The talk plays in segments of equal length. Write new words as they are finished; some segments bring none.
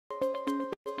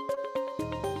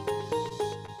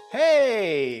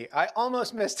Hey, I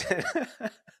almost missed it.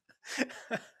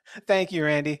 Thank you,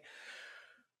 Randy.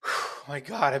 Whew, my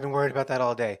God, I've been worried about that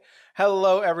all day.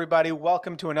 Hello, everybody.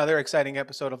 Welcome to another exciting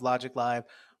episode of Logic Live.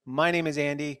 My name is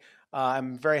Andy.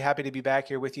 I'm very happy to be back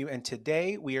here with you. And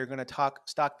today we are going to talk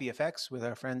stock VFX with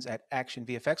our friends at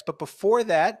ActionVFX. But before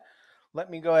that, let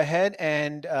me go ahead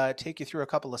and take you through a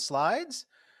couple of slides.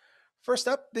 First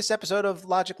up, this episode of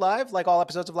Logic Live, like all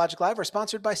episodes of Logic Live, are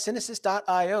sponsored by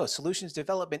Synesys.io, solutions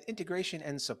development, integration,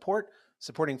 and support,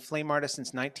 supporting flame artists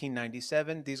since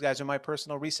 1997. These guys are my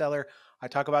personal reseller. I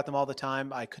talk about them all the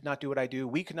time. I could not do what I do.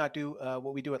 We could not do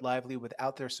what we do at Lively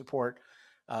without their support.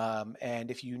 And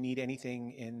if you need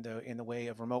anything in the way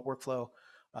of remote workflow,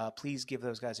 please give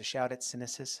those guys a shout at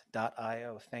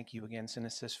Synesys.io. Thank you again,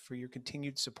 Synesys, for your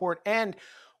continued support. And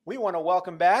we want to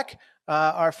welcome back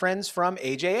our friends from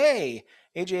AJA.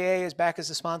 AJA is back as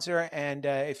a sponsor, and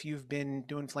if you've been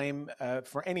doing Flame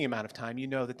for any amount of time, you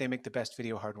know that they make the best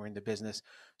video hardware in the business.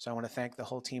 So I want to thank the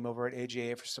whole team over at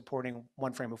AJA for supporting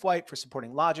One Frame of White, for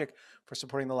supporting Logic, for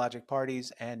supporting the Logic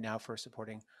parties, and now for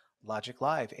supporting Logic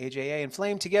Live. AJA and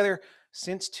Flame together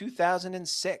since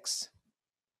 2006.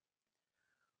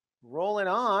 Rolling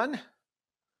on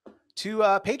to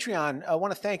Patreon. I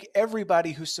want to thank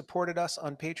everybody who supported us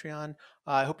on Patreon.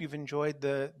 I hope you've enjoyed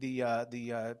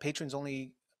the patrons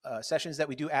only sessions that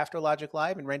we do after Logic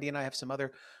Live, and Randy and I have some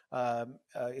other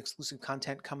exclusive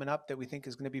content coming up that we think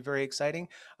is going to be very exciting.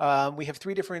 We have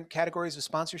 3 different categories of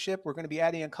sponsorship. We're going to be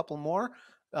adding a couple more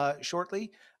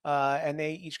shortly, and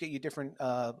they each get you different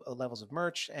levels of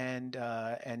merch and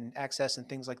access and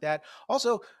things like that.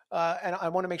 Also, and I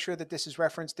want to make sure that this is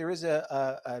referenced. There is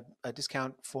a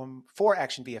discount for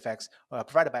ActionVFX,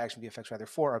 provided by ActionVFX rather,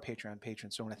 for our Patreon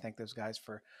patrons. So I want to thank those guys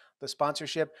for the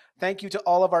sponsorship. Thank you to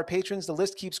all of our patrons. The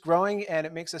list keeps growing, and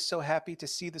it makes us so happy to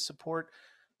see the support.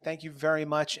 Thank you very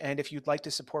much. And if you'd like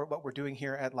to support what we're doing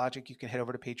here at Logic, you can head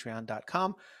over to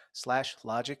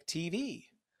patreon.com/LogicTV.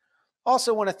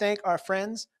 Also want to thank our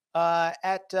friends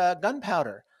at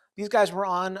Gunpowder. These guys were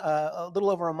on a little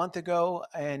over a month ago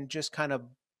and just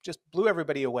blew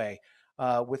everybody away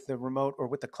with the remote or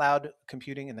with the cloud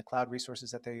computing and the cloud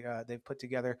resources that they've put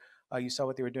together. You saw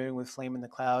what they were doing with Flame in the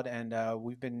cloud, and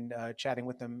we've been chatting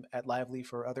with them at Lively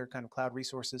for other kind of cloud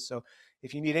resources. So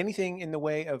if you need anything in the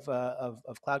way of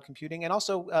cloud computing and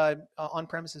also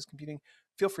on-premises computing,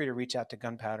 feel free to reach out to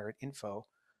Gunpowder at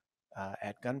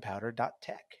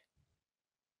info@gunpowder.tech.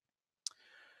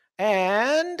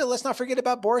 And let's not forget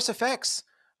about Boris FX.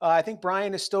 I think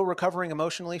Brian is still recovering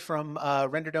emotionally from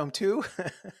RenderDome 2,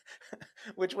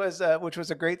 which was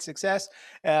a great success.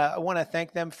 I want to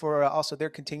thank them for also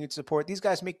their continued support. These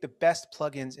guys make the best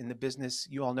plugins in the business.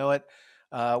 You all know it.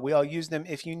 We all use them.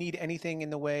 If you need anything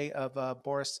in the way of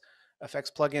Boris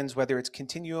FX plugins, whether it's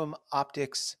Continuum,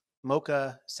 Optics,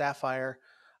 Mocha, Sapphire,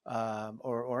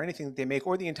 or anything that they make,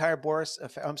 or the entire Boris,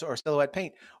 or Silhouette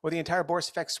Paint, or the entire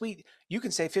Boris FX suite, you can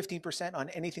save 15%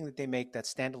 on anything that they make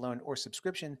that's standalone or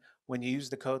subscription when you use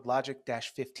the code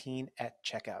Logic-15 at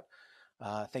checkout.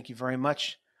 Thank you very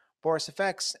much, Boris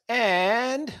FX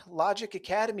and Logic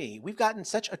Academy. We've gotten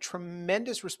such a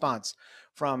tremendous response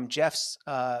from Jeff's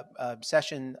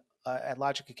session at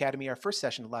Logic Academy, our first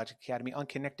session at Logic Academy on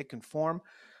Connect to Conform.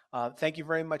 Thank you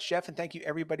very much, Jeff, and thank you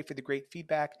everybody for the great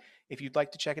feedback. If you'd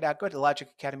like to check it out, go to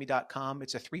logicacademy.com.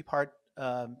 It's a 3-part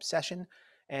session,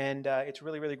 and it's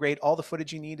really, really great. All the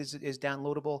footage you need is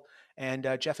downloadable, and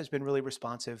Jeff has been really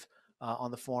responsive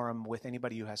on the forum with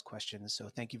anybody who has questions. So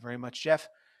thank you very much, Jeff.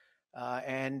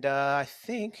 And I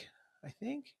think,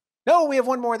 no, we have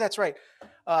one more. That's right.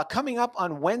 Coming up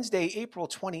on Wednesday, April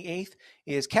 28th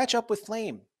is Catch Up with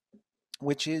Flame,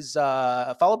 which is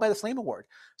followed by the Flame Award.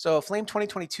 So Flame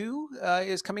 2022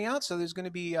 is coming out. So there's going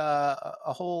to be a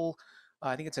whole,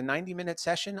 I think it's a 90-minute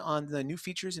session on the new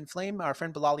features in Flame. Our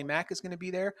friend Bilali Mack is going to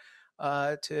be there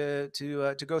to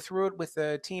go through it with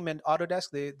the team and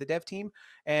Autodesk, the dev team.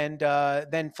 And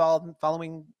then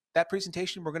following that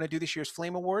presentation, we're going to do this year's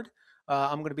Flame Award.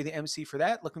 I'm going to be the MC for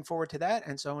that. Looking forward to that.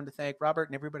 And so I want to thank Robert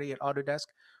and everybody at Autodesk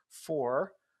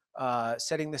for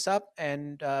setting this up.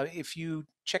 And if you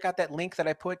check out that link that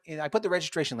I put the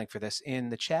registration link for this in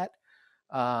the chat.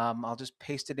 I'll just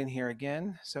paste it in here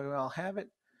again, so I'll have it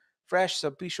fresh.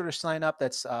 So be sure to sign up.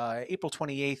 That's April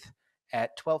 28th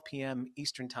at 12 p.m.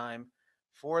 Eastern Time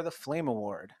for the Flame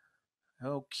Award.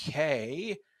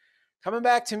 Okay, coming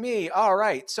back to me. All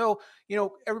right, so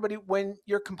everybody, when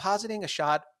you're compositing a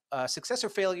shot, success or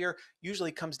failure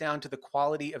usually comes down to the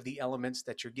quality of the elements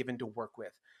that you're given to work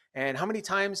with. And how many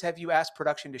times have you asked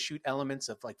production to shoot elements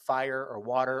of like fire or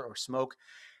water or smoke?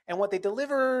 and what they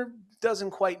deliver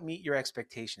doesn't quite meet your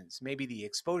expectations. Maybe the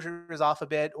exposure is off a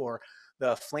bit, or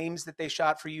the flames that they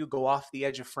shot for you go off the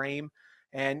edge of frame.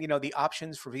 And the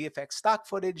options for VFX stock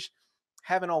footage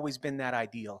haven't always been that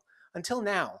ideal. Until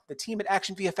now, the team at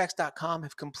ActionVFX.com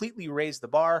have completely raised the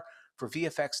bar for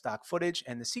VFX stock footage,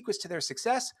 and the secrets to their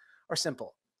success are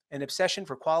simple: an obsession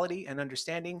for quality and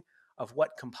understanding of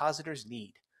what compositors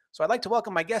need. So I'd like to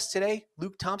welcome my guests today,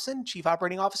 Luke Thompson, Chief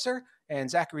Operating Officer, and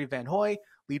Zachary Van Hoy,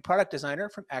 Lead Product Designer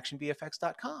from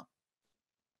ActionVFX.com.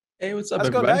 Hey, what's up, How's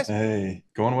it going, everybody? guys? Hey,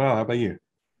 going well. How about you?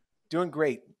 Doing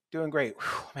great. Doing great.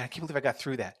 Whew, man, I can't believe I got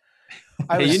through that.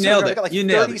 Hey, you nailed it. I got like You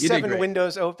nailed it. You did 37 great.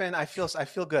 windows open. I feel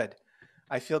good.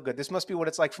 I feel good. This must be what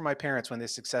it's like for my parents when they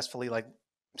successfully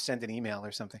send an email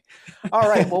or something. All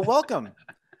right. Well, welcome.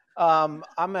 I'm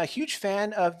a huge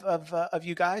fan of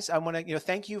you guys. I want to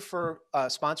thank you for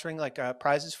sponsoring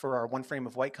prizes for our One Frame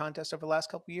of White contest over the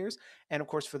last couple of years, and of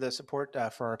course for the support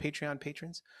for our Patreon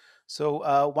patrons.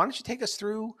 So why don't you take us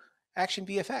through Action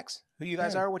VFX? Who you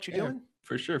guys are, what you're doing?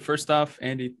 For sure. First off,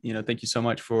 Andy, thank you so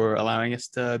much for allowing us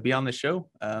to be on the show.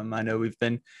 I know we've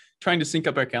been trying to sync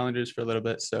up our calendars for a little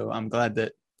bit, so I'm glad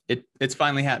that it's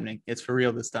finally happening. It's for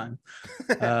real this time.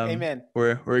 Amen.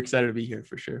 We're excited to be here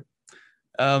for sure.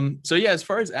 So yeah, as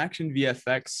far as Action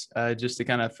VFX, just to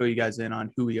kind of fill you guys in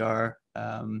on who we are,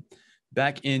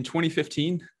 back in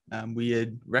 2015, we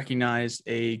had recognized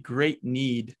a great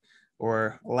need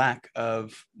or lack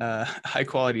of high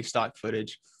quality stock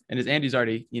footage. And as Andy's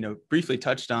already, briefly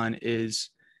touched on, is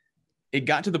it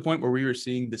got to the point where we were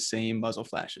seeing the same muzzle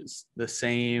flashes, the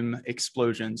same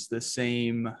explosions, the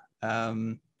same,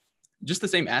 just the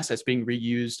same assets being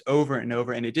reused over and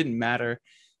over. And it didn't matter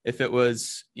if it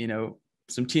was,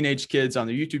 some teenage kids on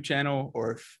their YouTube channel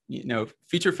or,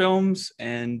 feature films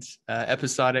and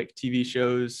episodic TV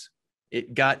shows.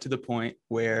 It got to the point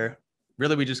where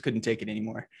really we just couldn't take it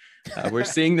anymore. We're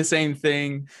seeing the same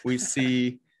thing. We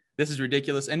see this is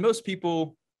ridiculous. And most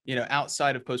people,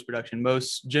 outside of post-production,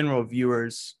 most general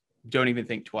viewers don't even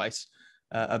think twice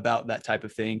about that type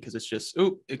of thing, because it's just,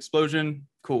 oh, explosion,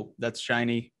 cool, that's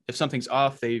shiny. If something's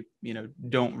off, they,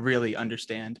 don't really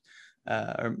understand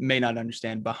or may not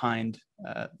understand behind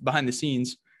the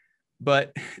scenes.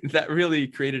 But that really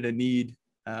created a need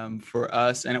for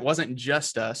us. And it wasn't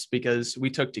just us, because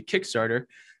we took to Kickstarter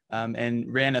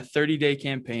and ran a 30-day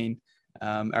campaign.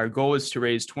 Our goal was to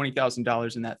raise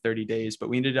 $20,000 in that 30 days, but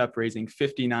we ended up raising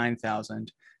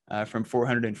 $59,000 from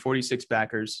 446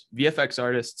 backers, VFX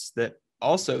artists that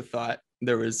also thought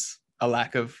there was a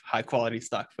lack of high quality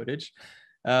stock footage.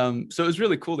 So it was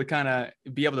really cool to kind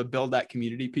of be able to build that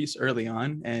community piece early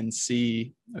on and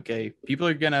see, okay, people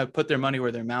are going to put their money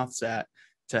where their mouth's at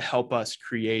to help us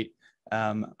create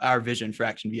our vision for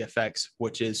Action VFX,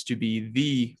 which is to be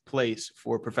the place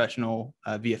for professional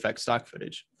VFX stock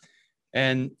footage.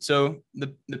 And so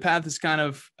the path is kind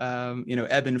of,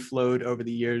 ebb and flowed over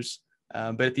the years.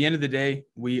 But at the end of the day,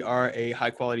 we are a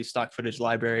high quality stock footage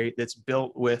library that's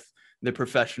built with the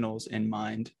professionals in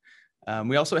mind.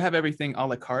 We also have everything a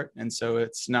la carte. And so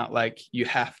it's not like you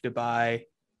have to buy,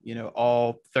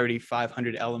 all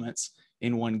 3,500 elements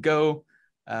in one go.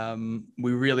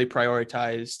 We really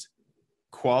prioritized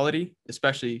quality,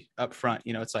 especially up front.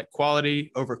 It's like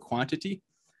quality over quantity,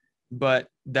 but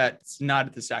that's not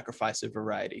at the sacrifice of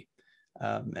variety.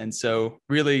 And so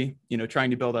really, trying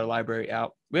to build our library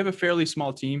out. We have a fairly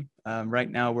small team. Right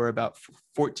now, we're about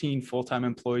 14 full-time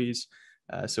employees.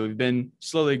 So we've been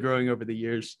slowly growing over the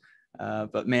years.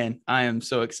 But man, I am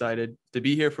so excited to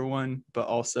be here for one, but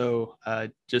also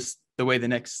just the way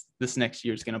this next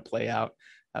year is going to play out.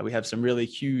 We have some really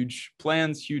huge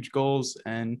plans, huge goals,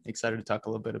 and excited to talk a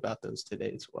little bit about those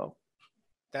today as well.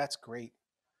 That's great.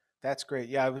 That's great.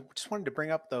 Yeah, I just wanted to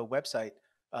bring up the website.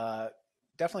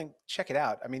 Definitely check it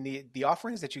out. I mean, the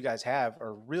offerings that you guys have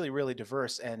are really, really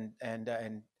diverse, and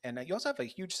you also have a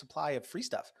huge supply of free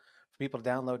stuff for people to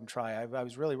download and try. I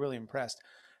was really, really impressed.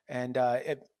 And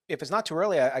if it's not too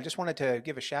early, I just wanted to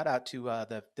give a shout out to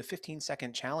the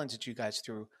 15-second challenge that you guys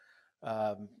threw.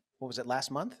 What was it,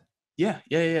 last month?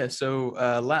 Yeah.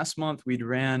 So last month we'd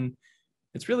ran.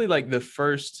 It's really like the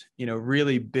first,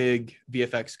 really big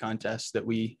VFX contest that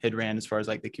we had ran as far as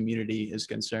like the community is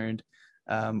concerned.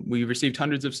 We received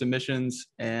hundreds of submissions,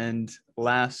 and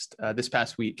this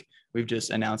past week, we've just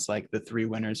announced like the 3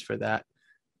 winners for that.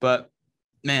 But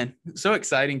man, so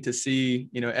exciting to see,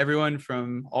 everyone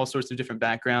from all sorts of different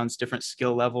backgrounds, different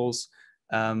skill levels,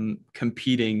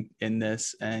 competing in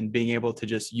this and being able to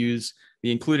just use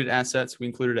the included assets. We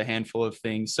included a handful of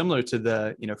things similar to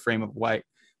the, frame of white,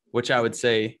 which I would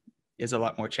say is a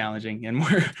lot more challenging and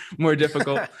more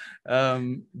difficult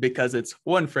because it's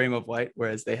one frame of light,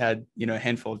 whereas they had, a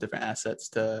handful of different assets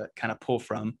to kind of pull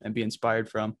from and be inspired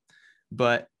from.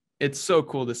 But it's so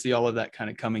cool to see all of that kind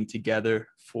of coming together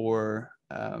for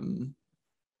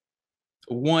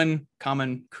one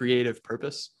common creative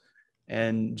purpose,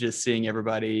 and just seeing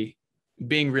everybody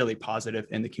being really positive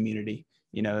in the community,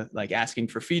 like asking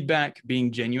for feedback,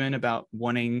 being genuine about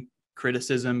wanting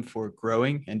criticism for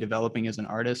growing and developing as an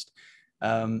artist.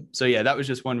 So yeah, that was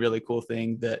just one really cool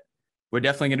thing that we're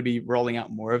definitely going to be rolling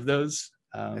out more of those.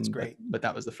 That's great. But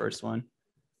that was the first one.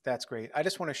 That's great. I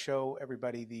just want to show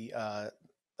everybody I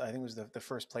think it was the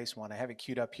first place one. I have it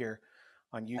queued up here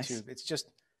on YouTube. Nice.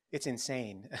 It's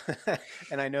insane.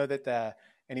 And I know that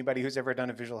anybody who's ever done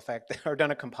a visual effect or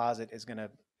done a composite is gonna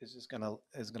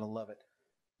love it.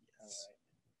 Yes.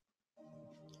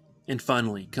 And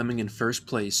finally, coming in first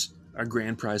place, our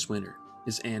grand prize winner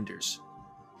is Anders.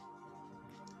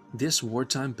 This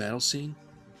wartime battle scene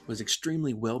was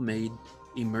extremely well made,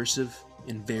 immersive,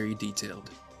 and very detailed.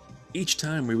 Each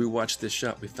time we rewatched this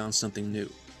shot, we found something new.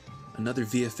 Another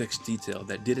VFX detail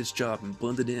that did its job and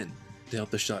blended in to help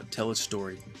the shot tell its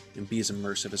story and be as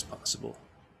immersive as possible.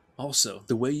 Also,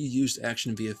 the way you used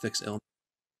ActionVFX elements.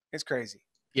 It's crazy.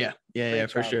 Yeah,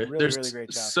 for sure. Really, There's really great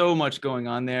job. So much going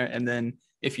on there. And then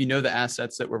if you know the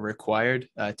assets that were required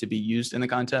to be used in the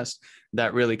contest,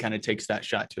 that really kind of takes that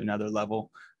shot to another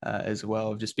level as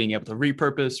well, of just being able to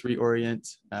repurpose,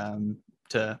 reorient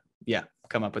to,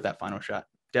 come up with that final shot.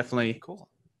 Definitely cool.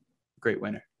 Great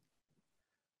winner.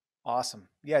 Awesome.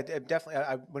 Yeah, definitely.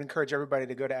 I would encourage everybody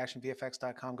to go to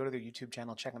actionvfx.com, go to their YouTube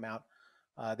channel, check them out.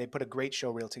 They put a great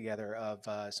show reel together of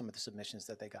some of the submissions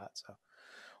that they got. So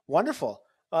wonderful.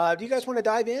 Do you guys want to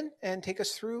dive in and take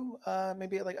us through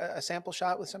maybe like a sample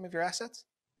shot with some of your assets?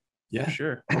 Yeah,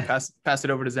 sure. We'll pass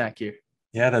it over to Zach here.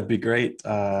 Yeah, that'd be great.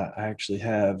 I actually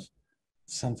have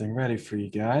something ready for you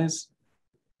guys.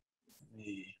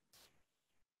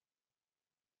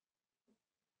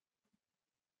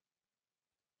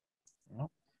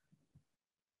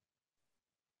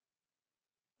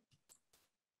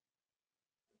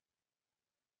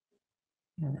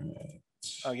 All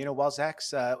right. While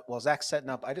Zach's setting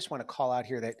up, I just want to call out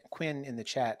here that Quinn in the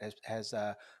chat has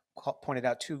pointed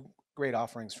out two great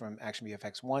offerings from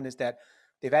ActionVFX. One is that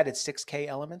they've added 6K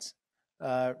elements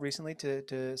recently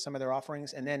to some of their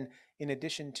offerings, and then in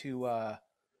addition to,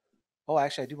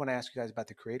 actually, I do want to ask you guys about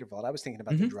the Creator Vault. I was thinking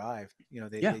about the Drive.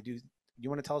 They do. You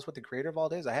want to tell us what the Creator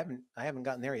Vault is? I haven't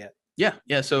gotten there yet.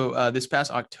 Yeah. So this past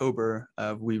October,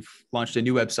 we've launched a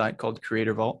new website called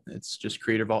Creator Vault. It's just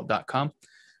creatorvault.com.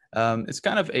 It's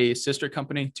kind of a sister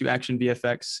company to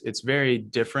ActionVFX. It's very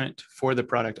different for the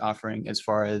product offering as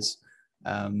far as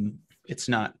it's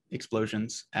not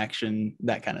explosions, action,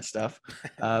 that kind of stuff,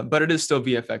 but it is still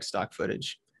VFX stock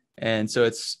footage. And so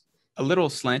it's a little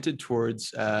slanted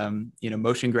towards,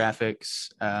 motion graphics,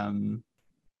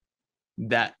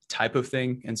 that type of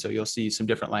thing. And so you'll see some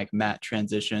different like matte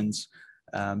transitions,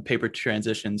 paper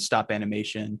transitions, stop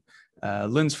animation,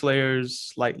 lens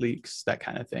flares, light leaks, that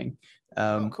kind of thing.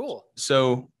 Cool.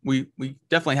 So we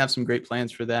definitely have some great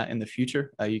plans for that in the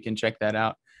future. You can check that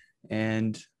out.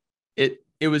 And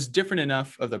it was different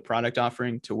enough of the product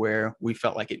offering to where we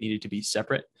felt like it needed to be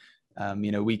separate.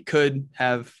 We could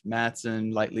have mattes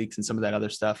and light leaks and some of that other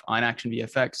stuff on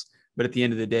ActionVFX, but at the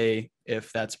end of the day,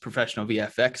 if that's professional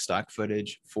VFX stock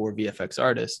footage for VFX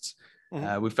artists,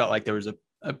 we felt like there was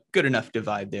a good enough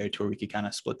divide there to where we could kind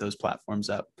of split those platforms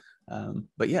up.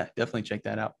 But yeah, definitely check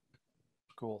that out.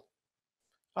 Cool.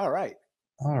 All right.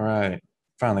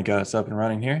 Finally got us up and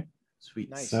running here. Sweet.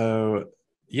 Nice. So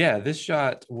yeah, this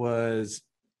shot was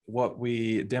what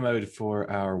we demoed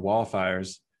for our wall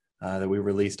fires that we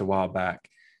released a while back.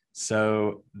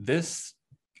 So this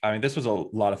was a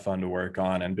lot of fun to work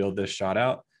on and build this shot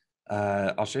out.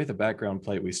 I'll show you the background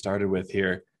plate we started with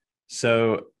here.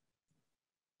 So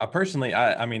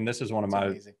this is one of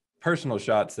my personal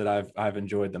shots that I've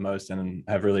enjoyed the most and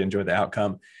have really enjoyed the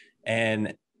outcome.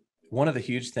 And one of the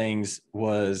huge things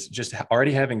was just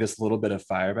already having this little bit of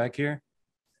fire back here.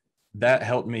 That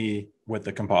helped me with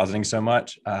the compositing so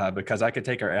much because I could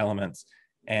take our elements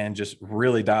and just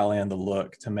really dial in the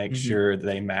look to make sure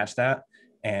they match that.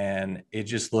 And it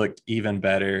just looked even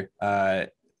better.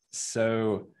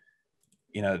 So,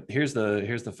 here's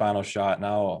the final shot, and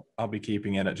I'll be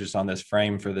keeping it just on this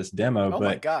frame for this demo.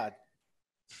 My God.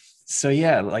 So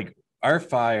yeah, like our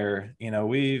fire,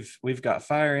 we've got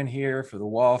fire in here for the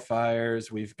wall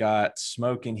fires. We've got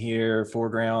smoke in here,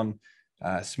 foreground,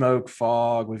 smoke,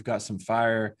 fog. We've got some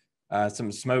fire,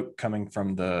 some smoke coming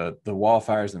from the wall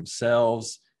fires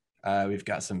themselves. We've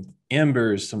got some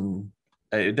embers, some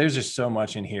there's just so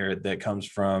much in here that comes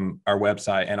from our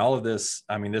website, and all of this,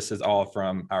 I mean, this is all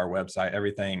from our website.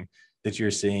 Everything that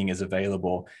you're seeing is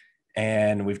available,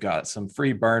 and we've got some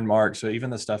free burn marks. So even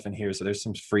the stuff in here, so there's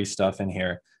some free stuff in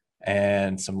here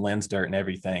and some lens dirt and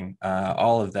everything.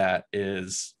 All of that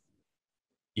is,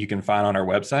 you can find on our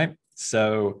website.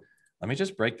 So let me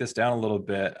just break this down a little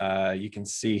bit. You can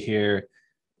see here,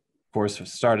 of course, we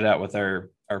started out with our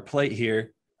plate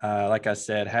here. Like I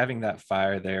said, having that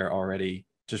fire there already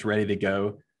just ready to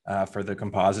go for the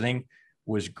compositing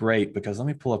was great, because let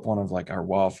me pull up one of like our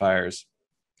wildfires.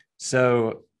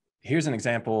 So here's an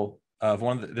example of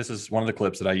this is one of the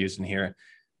clips that I used in here.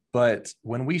 But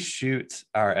when we shoot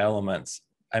our elements,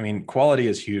 I mean, quality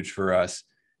is huge for us.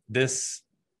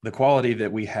 The quality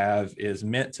that we have is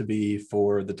meant to be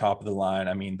for the top of the line.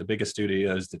 I mean, the biggest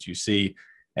studios that you see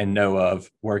and know of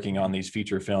working on these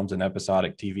feature films and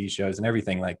episodic TV shows and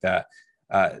everything like that.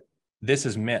 This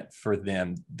is meant for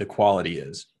them, the quality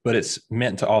is, but it's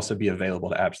meant to also be available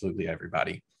to absolutely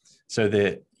everybody, so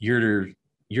that you're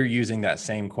using that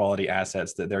same quality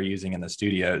assets that they're using in the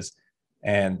studios.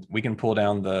 And we can pull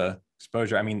down the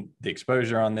exposure. I mean, the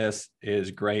exposure on this is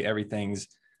great. Everything's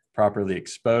properly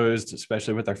exposed,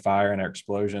 especially with our fire and our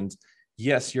explosions.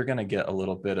 Yes, you're going to get a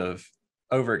little bit of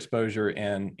overexposure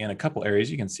in a couple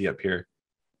areas. You can see up here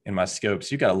in my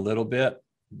scopes, you got a little bit,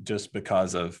 just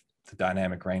because of the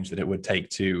dynamic range that it would take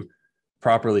to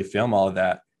properly film all of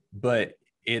that. But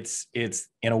it's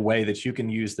in a way that you can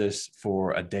use this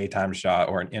for a daytime shot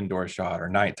or an indoor shot or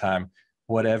nighttime,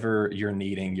 whatever you're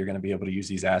needing. You're going to be able to use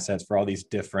these assets for all these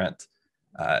different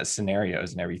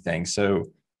scenarios and everything. So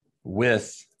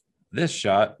with this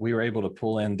shot, we were able to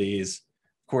pull in these,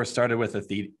 of course, started with a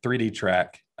 3D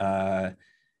track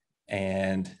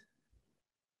and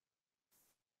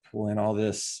pull in all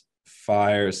this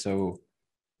fire. So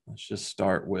let's just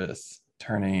start with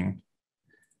turning.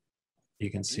 You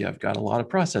can see I've got a lot of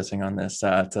processing on this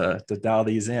to dial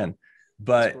these in.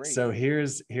 But so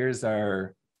here's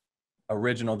our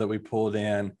original that we pulled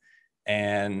in,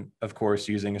 and of course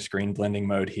using a screen blending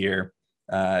mode here.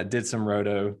 Did some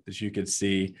roto, as you could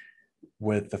see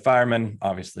with the fireman.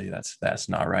 Obviously that's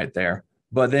not right there,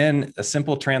 but then a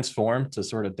simple transform to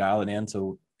sort of dial it in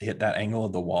to hit that angle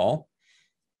of the wall.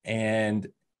 And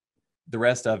the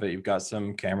rest of it, you've got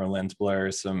some camera lens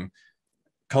blur, some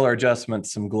color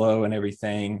adjustments, some glow and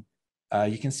everything.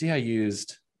 You can see I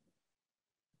used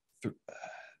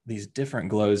these different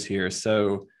glows here.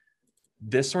 So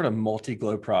this sort of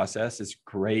multi-glow process is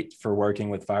great for working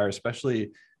with fire,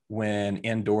 especially when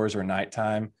indoors or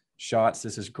nighttime shots.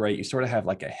 This is great. You sort of have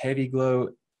like a heavy glow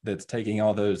that's taking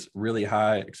all those really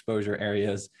high exposure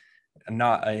areas.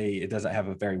 It doesn't have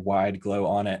a very wide glow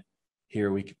on it.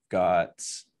 Here we've got,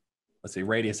 let's see,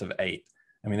 radius of 8.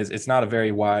 I mean, it's not a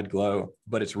very wide glow,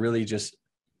 but it's really just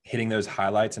hitting those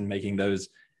highlights and making those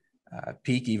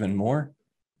peak even more.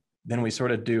 Then we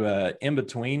sort of do a in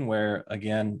between where,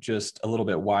 again, just a little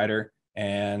bit wider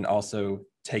and also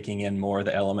taking in more of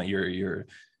the element. You're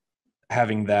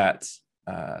having that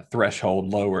threshold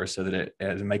lower so that it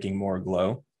is making more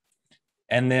glow.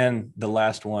 And then the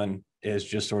last one is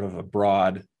just sort of a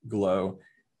broad glow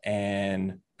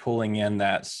and pulling in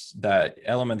that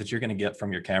element that you're going to get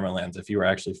from your camera lens if you were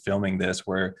actually filming this,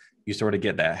 where you sort of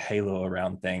get that halo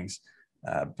around things,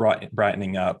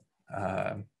 brightening up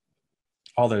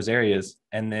all those areas.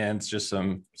 And then it's just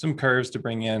some curves to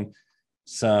bring in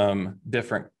some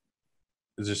different,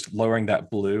 just lowering that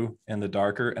blue and the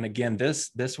darker. And again,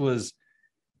 this was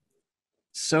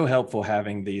so helpful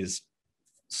having these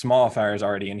small fires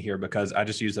already in here, because I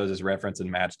just used those as reference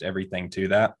and matched everything to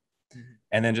that. Mm-hmm.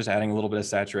 And then just adding a little bit of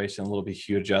saturation, a little bit of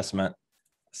hue adjustment.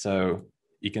 So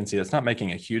you can see that's not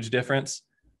making a huge difference,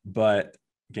 but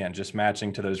again, just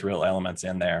matching to those real elements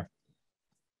in there.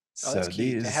 Oh, that's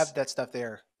key to have that stuff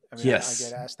there. I mean, yes. I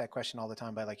get asked that question all the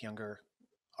time by like younger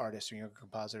artists or younger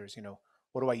compositors,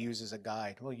 what do I use as a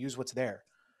guide? Well, use what's there.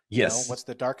 Yes. What's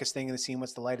the darkest thing in the scene?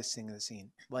 What's the lightest thing in the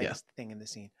scene? Thing in the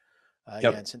scene.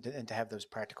 Yep. And to have those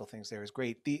practical things there is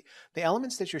great. The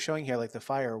elements that you're showing here, like the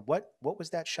fire, what was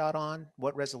that shot on?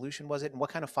 What resolution was it? And what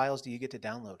kind of files do you get to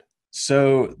download?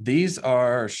 So these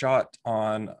are shot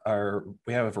on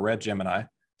we have a Red Gemini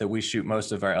that we shoot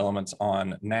most of our elements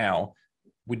on now.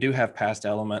 We do have past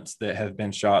elements that have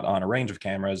been shot on a range of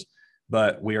cameras,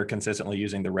 but we are consistently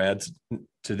using the Reds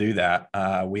to do that.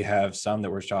 We have some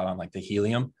that were shot on like the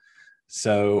Helium.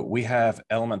 So we have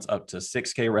elements up to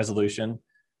 6K resolution.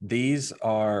 These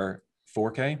are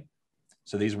 4K.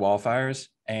 So these wall fires,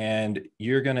 and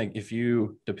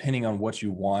depending on what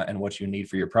you want and what you need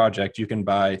for your project, you can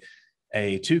buy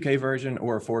a 2K version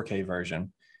or a 4K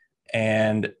version.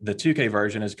 And the 2K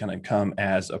version is going to come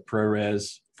as a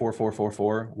ProRes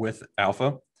 4444 with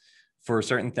alpha. For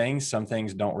certain things, some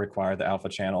things don't require the alpha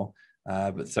channel,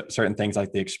 but certain things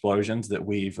like the explosions that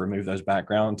we've removed those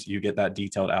backgrounds, you get that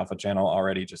detailed alpha channel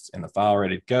already just in the file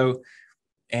ready to go.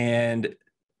 And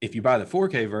if you buy the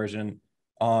 4K version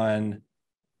on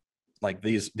like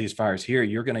these fires here,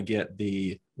 you're going to get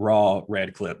the raw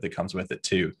red clip that comes with it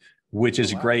too, which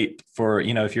is great for,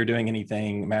 you know, if you're doing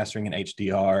anything mastering in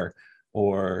HDR,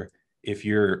 or if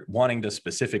you're wanting to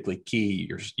specifically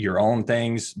key your own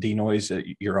things, denoise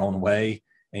your own way,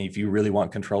 and if you really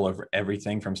want control over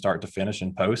everything from start to finish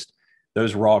in post,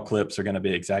 those raw clips are going to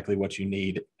be exactly what you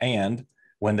need. And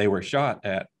when they were shot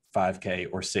at 5K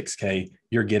or 6K,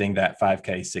 you're getting that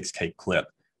 5K, 6K clip.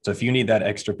 So if you need that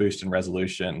extra boost in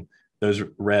resolution, those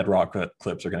red raw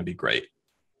clips are going to be great.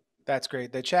 That's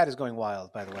great. The chat is going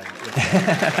wild, by the way.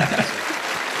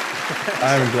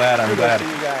 I'm glad. To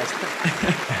you guys.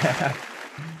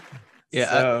 Yeah,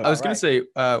 So, I was going to say,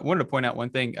 wanted to point out one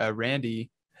thing.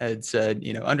 Randy had said,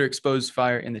 you know, underexposed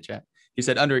fire in the chat. He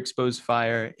said underexposed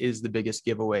fire is the biggest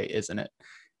giveaway, isn't it?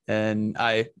 And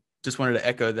I just wanted to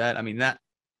echo that. I mean, that,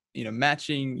 you know,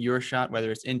 matching your shot,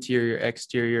 whether it's interior,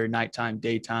 exterior, nighttime,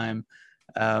 daytime,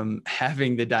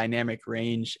 having the dynamic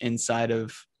range inside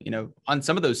of, you know, on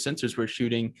some of those sensors we're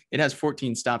shooting, it has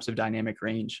 14 stops of dynamic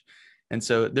range. And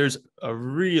so there's a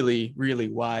really, really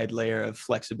wide layer of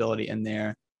flexibility in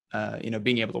there, you know,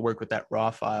 being able to work with that raw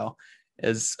file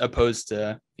as opposed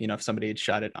to, you know, if somebody had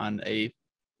shot it on a,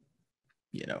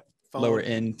 you know, phone. Lower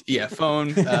end,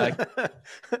 phone, a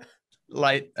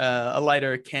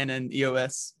lighter Canon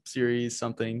EOS series,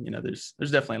 something, you know, there's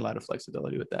definitely a lot of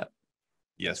flexibility with that.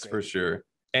 Yes, for sure.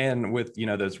 And with, you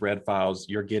know, those red files,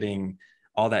 you're getting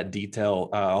all that detail,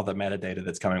 all the metadata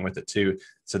that's coming with it too.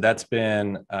 So that's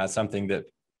been something that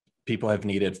people have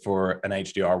needed for an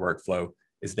HDR workflow,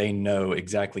 is they know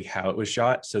exactly how it was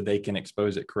shot so they can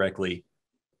expose it correctly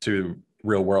to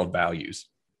real world values,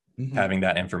 having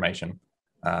that information.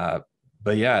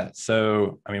 But yeah,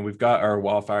 so, I mean, we've got our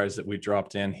wildfires that we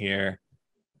dropped in here.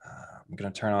 I'm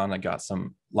going to turn on, I got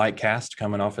some light cast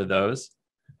coming off of those.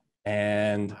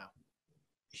 And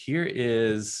here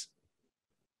is,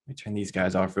 let me turn these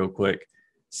guys off real quick.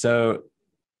 So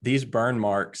these burn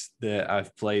marks that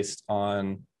I've placed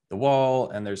on the wall,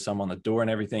 and there's some on the door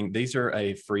and everything, these are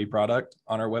a free product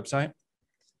on our website.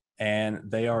 And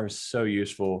they are so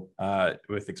useful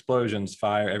with explosions,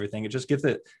 fire, everything. It just gives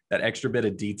it that extra bit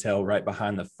of detail right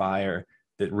behind the fire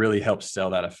that really helps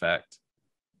sell that effect.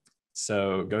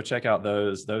 So go check out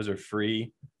those. Those are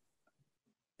free.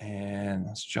 And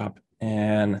let's drop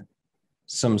in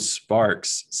some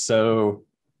sparks. So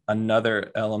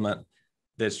another element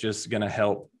that's just going to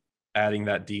help adding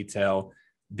that detail.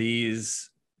 These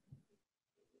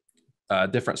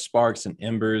different sparks and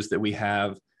embers that we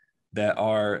have that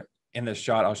are in this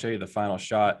shot. I'll show you the final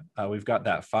shot. We've got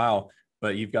that file,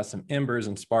 but you've got some embers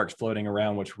and sparks floating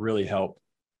around, which really help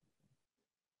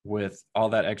with all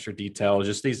that extra detail.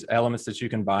 Just these elements that you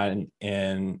can buy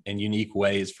in unique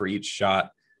ways for each shot.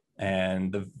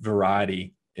 And the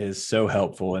variety is so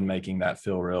helpful in making that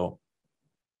feel real.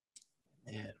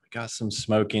 And we got some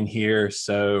smoke in here.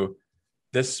 So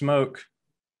this smoke,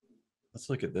 let's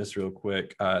look at this real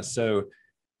quick. So,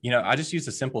 you know, I just use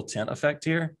a simple tint effect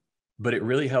here, but it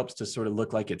really helps to sort of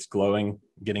look like it's glowing,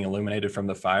 getting illuminated from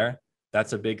the fire.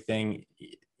 That's a big thing.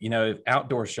 You know,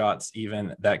 outdoor shots,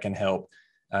 even that can help.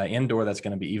 Indoor, that's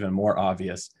going to be even more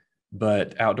obvious.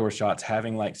 But outdoor shots,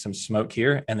 having like some smoke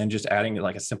here and then just adding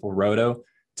like a simple roto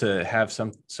to have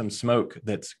some smoke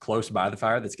that's close by the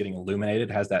fire that's getting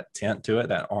illuminated, has that tint to it,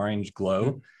 that orange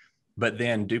glow, but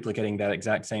then duplicating that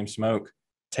exact same smoke,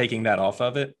 taking that off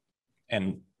of it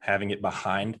and having it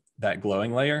behind that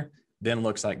glowing layer, then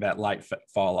looks like that light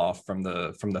fall off from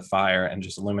the fire and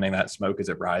just illuminating that smoke as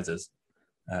it rises.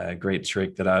 Great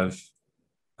trick that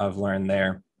I've learned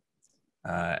there.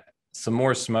 Some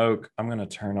more smoke. I'm going to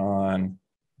turn on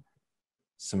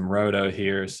some roto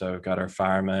here. So I've got our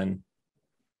fireman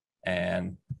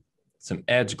and some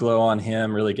edge glow on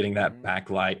him, really getting that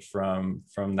backlight from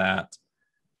that.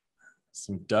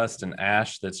 Some dust and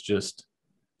ash that's just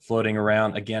floating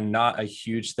around. Again, not a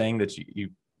huge thing that you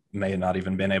may have not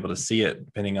even been able to see it,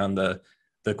 depending on the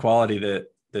quality that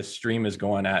the stream is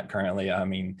going at currently. I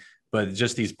mean, but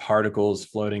just these particles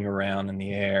floating around in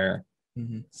the air.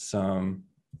 Some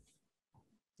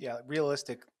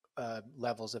realistic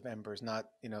levels of embers, not,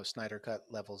 you know, Snyder cut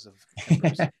levels of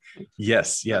embers.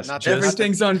 yes not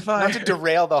everything's on fire. Not to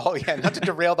derail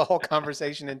the whole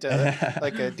conversation into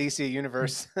like a DC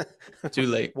universe. Too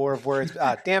late. War of words.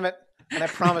 Damn it. And I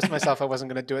promised myself I wasn't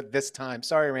going to do it this time.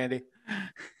 Sorry, Randy.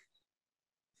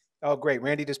 Oh, great.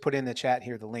 Randy just put in the chat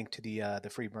here the link to the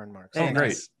free burn marks. Oh, Hey, great.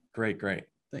 nice. Great.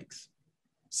 Thanks.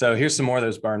 So here's some more of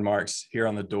those burn marks here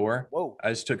on the door. Whoa. I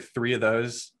just took 3 of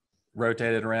those,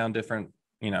 rotated around different,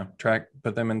 track,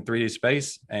 put them in 3D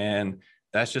space. And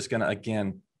that's just going to,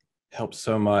 again, help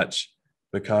so much,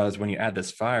 because when you add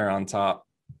this fire on top,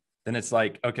 then it's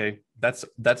like, okay, that's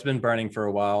been burning for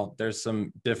a while. There's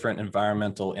some different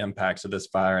environmental impacts of this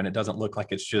fire, and it doesn't look like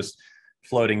it's just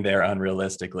floating there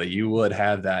unrealistically. You would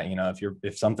have that,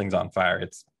 if something's on fire,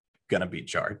 it's gonna be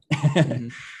charred. Mm-hmm.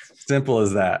 Simple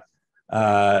as that.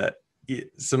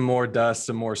 Some more dust,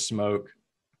 some more smoke,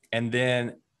 and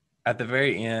then at the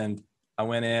very end, I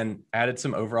went in, added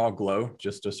some overall glow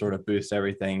just to sort of boost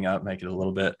everything up, make it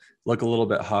look a little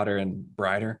bit hotter and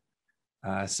brighter.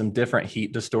 Some different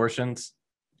heat distortions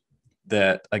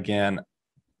that, again,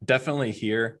 definitely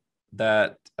here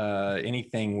that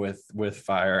anything with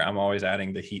fire, I'm always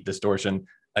adding the heat distortion.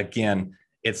 Again,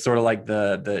 it's sort of like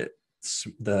the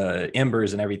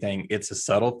embers and everything. It's a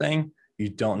subtle thing. You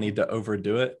don't need to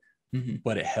overdo it,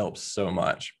 but it helps so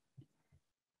much.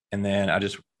 And then I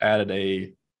just added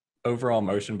a overall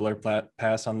motion blur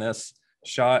pass on this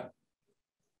shot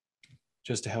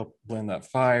just to help blend that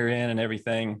fire in and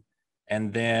everything.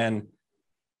 And then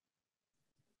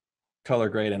color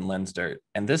grade and lens dirt.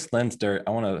 And this lens dirt, I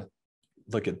want to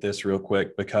look at this real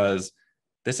quick, because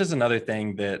this is another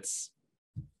thing it's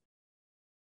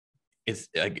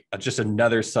just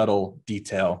another subtle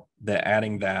detail that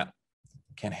adding that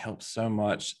can help so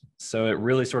much. So it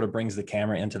really sort of brings the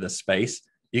camera into the space.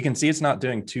 You can see it's not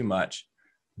doing too much,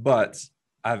 but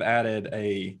I've added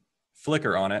a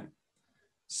flicker on it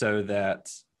so that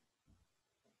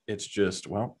it's just,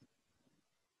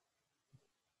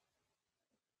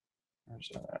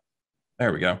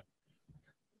 there we go.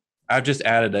 I've just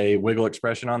added a wiggle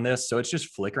expression on this, so it's just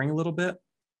flickering a little bit,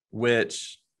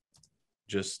 which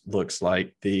just looks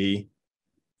like the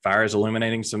fire is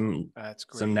illuminating some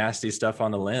nasty stuff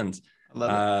on the lens. I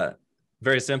love it.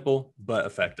 Very simple, but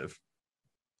effective.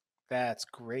 That's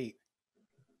great.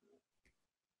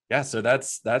 Yeah, so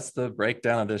that's the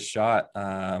breakdown of this shot.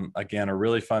 Again, a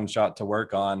really fun shot to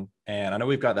work on, and I know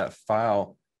we've got that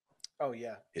file. Oh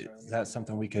yeah. Is that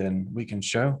something we can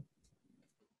show?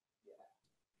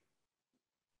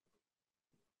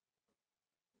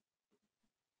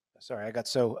 Sorry, I got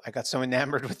so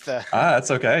enamored with the. That's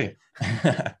okay.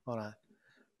 Hold on.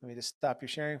 Let me just stop your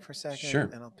sharing for a second. Sure.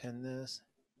 And I'll pin this.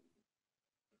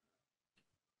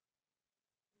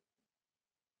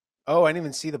 Oh, I didn't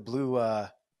even see the blue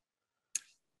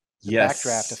Yes.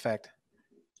 backdraft effect.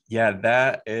 Yeah,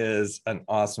 that is an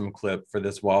awesome clip for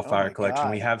this wildfire collection.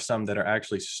 God. We have some that are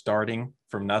actually starting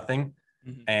from nothing.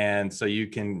 And so you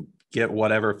can get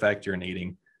whatever effect you're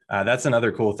needing. That's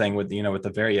another cool thing with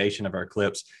the variation of our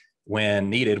clips. When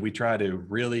needed, we try to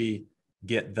really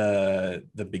get the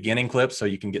beginning clips so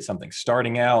you can get something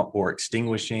starting out or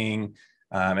extinguishing.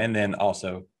 And then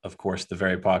also, of course, the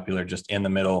very popular just in the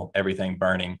middle, everything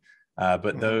burning.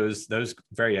 But those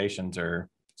variations are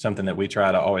something that we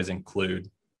try to always include,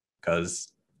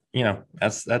 because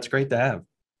that's great to have.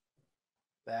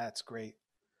 That's great.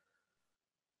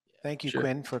 Thank you, Sure.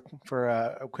 Quinn, for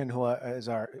Quinn, who is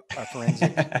our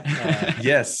forensic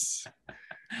Yes,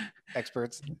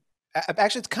 experts.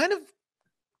 Actually, it's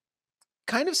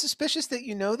kind of suspicious that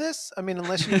you know this. I mean,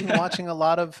 unless you've been watching a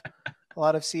lot of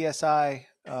CSI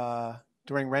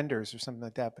during renders or something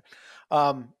like that.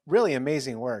 But really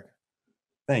amazing work.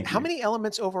 thank you. How many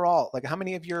elements overall? Like, how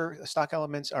many of your stock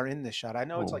elements are in this shot? I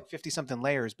know it's Oh. like 50 something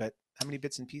layers, but how many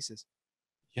bits and pieces?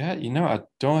 Yeah, I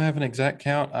don't have an exact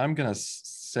count. I'm gonna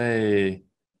say,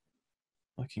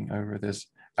 looking over this,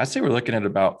 I'd say we're looking at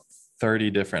about 30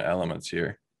 different elements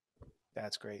here.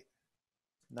 That's great.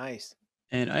 Nice.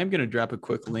 And I'm going to drop a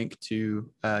quick link to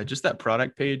just that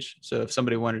product page. So if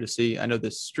somebody wanted to see, I know the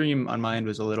stream on mine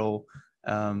was a little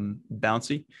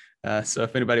bouncy. So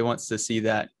if anybody wants to see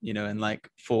that, in like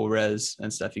full res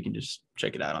and stuff, you can just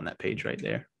check it out on that page right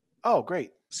there. Oh,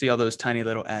 great. See all those tiny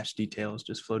little ash details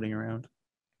just floating around.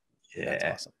 Yeah, That's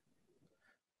awesome.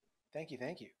 Thank you.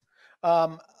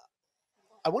 I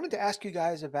wanted to ask you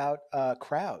guys about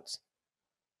crowds,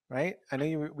 right? I know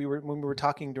when we were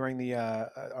talking during the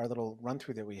our little run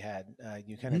through that we had,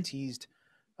 you kind of teased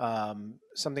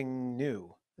something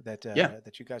new that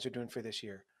that you guys are doing for this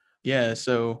year. Yeah,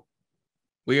 so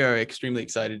we are extremely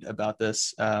excited about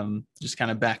this. Just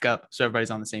kind of back up so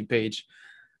everybody's on the same page.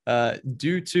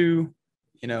 Due to,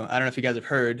 I don't know if you guys have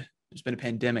heard, there's been a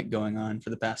pandemic going on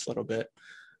for the past little bit.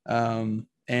 And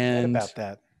what about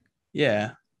that?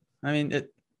 Yeah, I mean,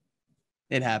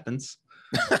 it happens.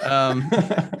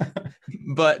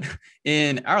 But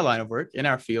in our line of work, in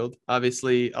our field,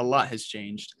 obviously a lot has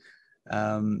changed.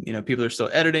 People are still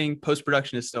editing,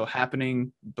 post-production is still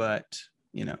happening, but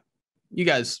you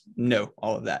guys know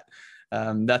all of that.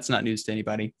 That's not news to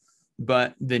anybody.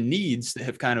 But the needs that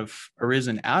have kind of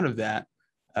arisen out of that,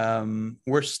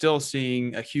 we're still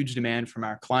seeing a huge demand from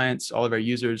our clients, all of our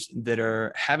users that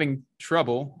are having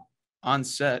trouble on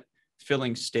set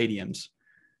filling stadiums.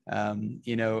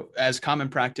 As common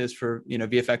practice for,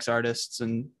 VFX artists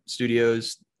and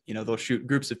studios, they'll shoot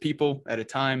groups of people at a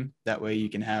time. That way you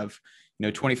can have,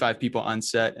 25 people on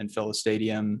set and fill a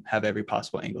stadium, have every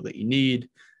possible angle that you need,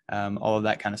 all of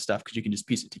that kind of stuff, because you can just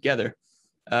piece it together.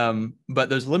 But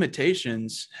those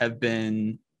limitations have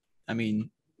been,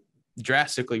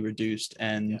 drastically reduced,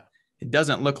 and it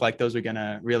doesn't look like those are going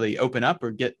to really open up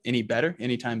or get any better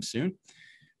anytime soon.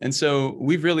 And so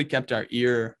we've really kept our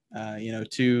ear,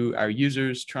 to our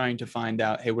users, trying to find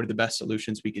out, hey, what are the best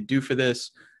solutions we could do for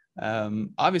this?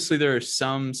 Obviously, there are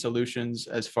some solutions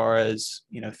as far as,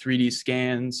 3D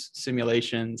scans,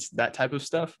 simulations, that type of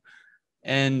stuff.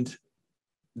 And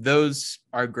those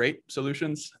are great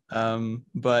solutions.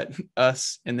 But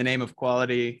us, in the name of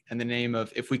quality, in the name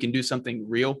of, if we can do something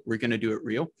real, we're going to do it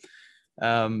real.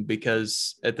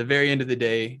 Because at the very end of the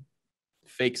day,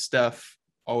 fake stuff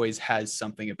always has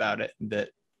something about it that,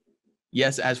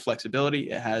 yes, it has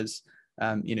flexibility. It has,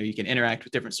 you can interact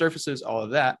with different surfaces, all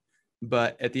of that.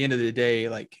 But at the end of the day,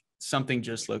 like, something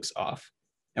just looks off.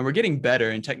 And we're getting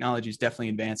better, and technology is definitely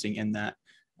advancing in that.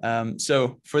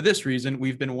 So for this reason,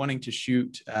 we've been wanting to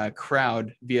shoot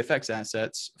crowd VFX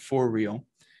assets for real.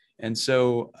 And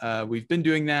so we've been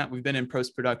doing that. We've been in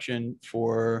post-production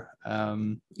for,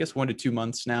 I guess, 1 to 2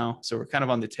 months now. So we're kind of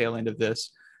on the tail end of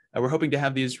this. We're hoping to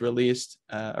have these released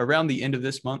around the end of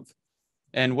this month.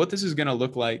 And what this is going to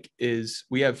look like is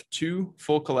we have 2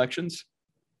 full collections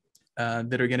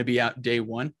that are going to be out day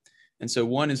 1. And so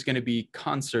one is going to be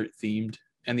concert themed,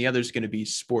 and the other is going to be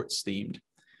sports themed.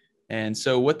 And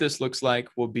so what this looks like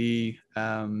will be,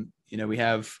 we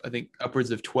have, I think,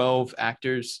 upwards of 12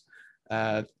 actors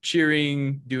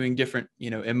cheering, doing different,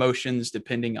 emotions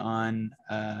depending on,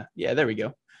 there we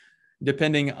go,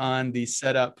 depending on the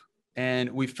setup.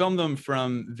 And we filmed them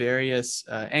from various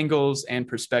angles and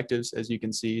perspectives, as you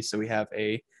can see. So we have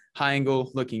a high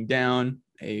angle looking down,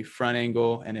 a front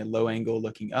angle, and a low angle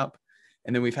looking up.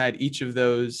 And then we've had each of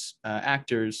those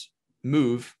actors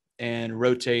move and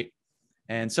rotate.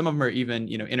 And some of them are even,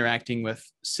 interacting with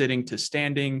sitting to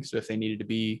standing. So if they needed to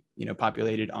be,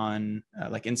 populated on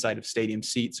like inside of stadium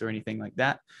seats or anything like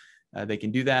that, they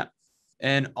can do that.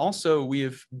 And also we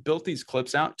have built these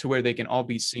clips out to where they can all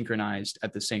be synchronized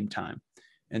at the same time.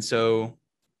 And so,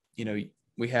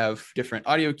 we have different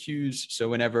audio cues. So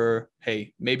whenever,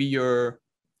 hey, maybe you've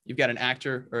got an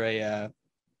actor or a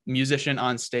musician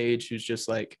on stage who's just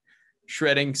like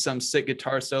shredding some sick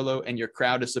guitar solo, and your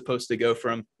crowd is supposed to go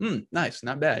from, nice,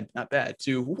 not bad,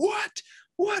 to what,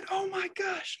 oh my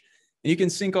gosh. And you can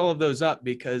sync all of those up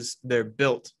because they're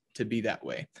built to be that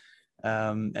way.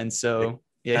 And so,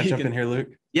 Can I jump in here, Luke?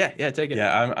 Yeah, take it.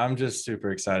 Yeah, I'm just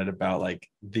super excited about like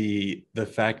the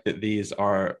fact that these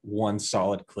are one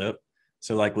solid clip.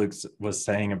 So like Luke was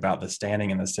saying about the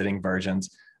standing and the sitting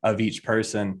versions of each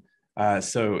person.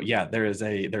 There's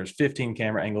 15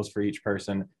 camera angles for each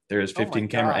person. There's 15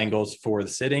 camera angles for the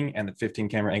sitting and the 15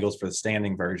 camera angles for the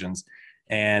standing versions.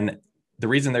 And the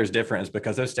reason there's different is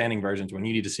because those standing versions, when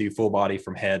you need to see full body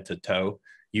from head to toe,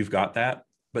 you've got that.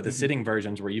 But the sitting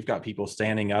versions where you've got people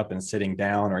standing up and sitting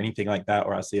down or anything like that,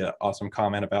 or I see an awesome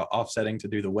comment about offsetting to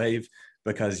do the wave,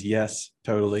 because yes,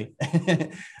 totally.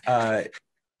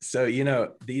 So,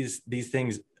 these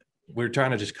things, we're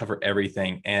trying to just cover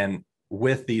everything. And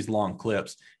with these long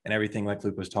clips and everything, like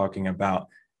Luke was talking about,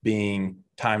 being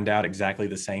timed out exactly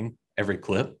the same every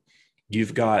clip,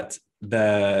 you've got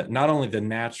not only the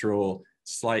natural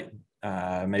slight,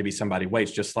 maybe somebody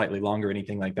waits just slightly longer or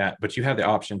anything like that, but you have the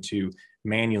option to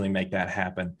manually make that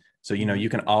happen. So, you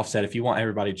can offset if you want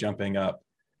everybody jumping up,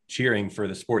 cheering for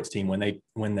the sports team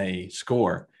when they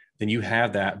score, then you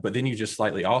have that, but then you just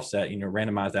slightly offset,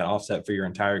 randomize that offset for your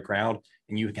entire crowd.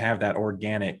 And you have that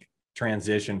organic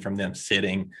transition from them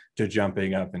sitting to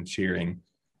jumping up and cheering.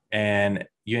 And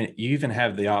you even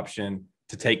have the option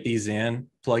to take these in,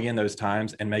 plug in those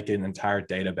times, and make it an entire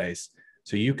database.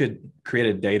 So you could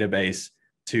create a database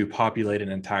to populate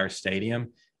an entire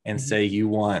stadium and say you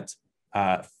want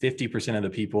 50% of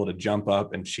the people to jump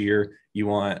up and cheer. You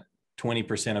want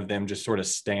 20% of them just sort of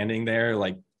standing there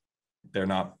like they're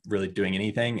not really doing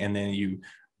anything. And then you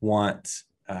want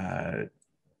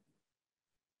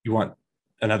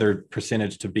another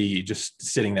percentage to be just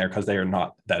sitting there because they are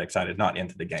not that excited, not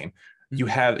into the game.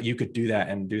 you could do that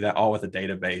and do that all with a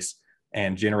database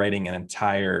and generating an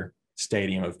entire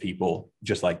stadium of people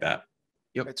just like that.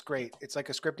 Yep. It's great. It's like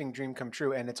a scripting dream come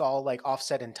true, and it's all like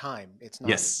offset in time. It's not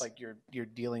Yes. like you're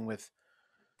dealing with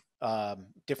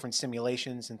different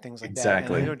simulations and things like that.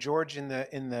 Exactly. And I know George in the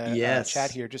Yes.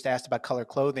 chat here just asked about color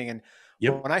clothing, and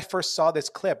Yep. when I first saw this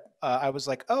clip, I was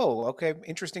like, oh, okay,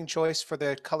 interesting choice for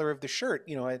the color of the shirt.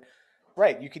 You know,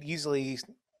 right? You could easily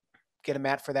get a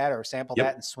mat for that or sample Yep.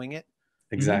 that and swing it.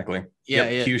 Exactly. Yeah,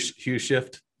 Yep. yeah. Hue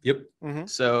shift. Yep. Mm-hmm.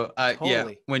 So yeah,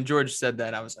 Totally. when George said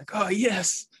that, I was like, oh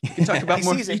yes, we can talk about He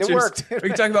more sees features. it worked. We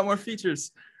can talk about more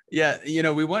features. Yeah, you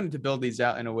know, we wanted to build these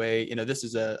out in a way, you know, this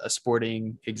is a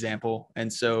sporting example.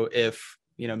 And so if,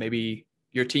 you know, maybe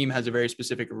your team has a very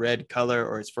specific red color,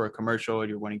 or it's for a commercial, or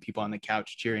you're wanting people on the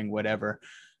couch cheering, whatever,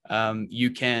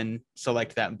 you can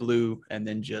select that blue and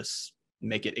then just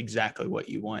make it exactly what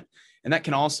you want. And that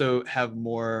can also have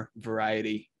more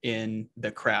variety in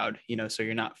the crowd, you know, so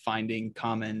you're not finding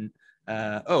common,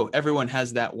 oh, everyone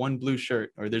has that one blue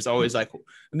shirt, or there's always like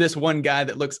this one guy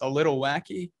that looks a little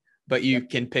wacky, but you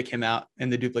can pick him out in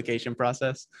the duplication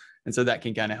process. And so that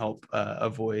can kind of help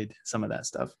avoid some of that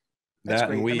stuff. That's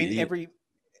great. I mean,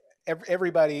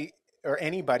 everybody or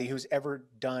anybody who's ever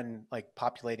done like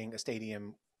populating a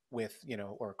stadium with, you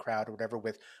know, or a crowd or whatever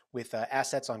with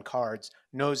assets on cards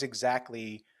knows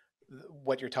exactly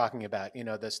what you're talking about. You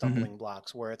know, the stumbling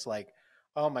blocks where it's like,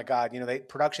 oh my God, you know,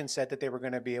 production said that they were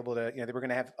going to be able to, you know, they were going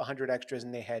to have 100 extras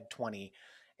and they had 20,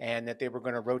 and that they were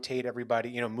going to rotate everybody,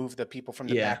 you know, move the people from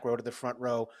the back row to the front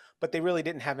row, but they really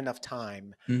didn't have enough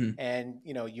time. And,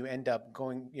 you know, you end up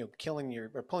going, you know,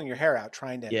 pulling your hair out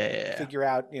trying to figure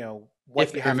out, you know, what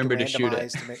if you have to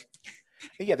randomize to make.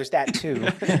 Yeah, there's that too.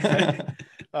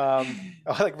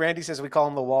 Like Randy says, we call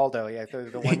him the Waldo. Yeah,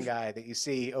 the one guy that you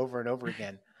see over and over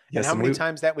again. Yes, and how many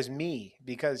times that was me,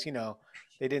 because, you know,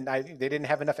 they didn't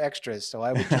have enough extras, so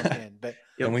I would jump in. But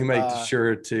and we made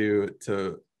sure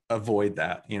to avoid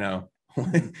that. You know,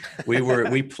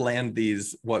 we planned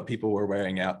what people were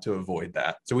wearing out to avoid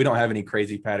that, so we don't have any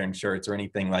crazy pattern shirts or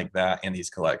anything like that in these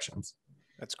collections.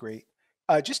 That's great.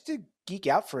 Just to geek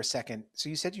out for a second, so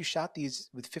you said you shot these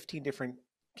with 15 different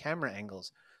camera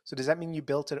angles. So does that mean you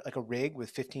built like a rig with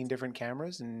 15 different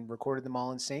cameras and recorded them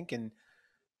all in sync, and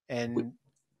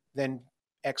then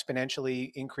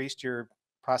exponentially increased your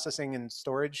processing and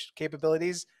storage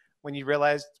capabilities when you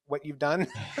realized what you've done?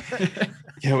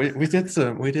 Yeah, we did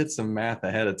some math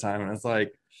ahead of time, and it's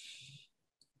like,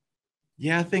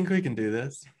 yeah, I think we can do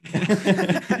this.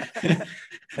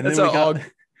 And that's how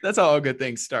all good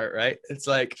things start, right? It's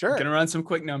like, sure, gonna run some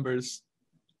quick numbers.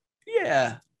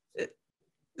 Yeah,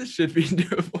 this should be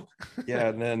doable. Yeah,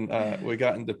 and then we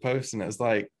got into post, and it was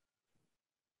like,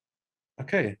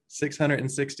 okay,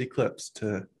 660 clips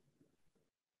to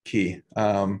key.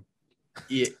 Let's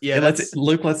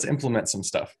implement some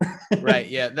stuff. Right.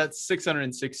 Yeah, that's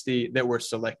 660 that were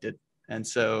selected. And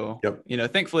so, you know,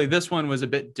 thankfully this one was a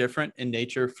bit different in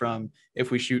nature from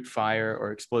if we shoot fire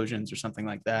or explosions or something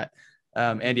like that.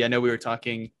 Andy, I know we were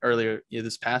talking earlier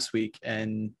this past week,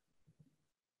 and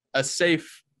a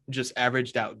safe, just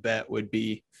averaged out bet would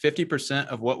be 50%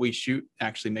 of what we shoot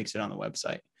actually makes it on the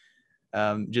website.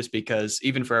 Just because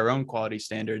even for our own quality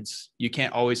standards, you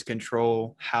can't always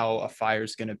control how a fire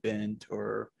is going to bend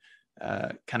or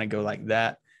kind of go like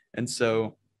that. And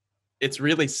so it's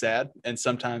really sad. And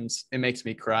sometimes it makes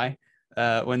me cry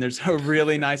when there's a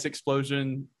really nice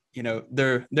explosion. You know,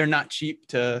 they're not cheap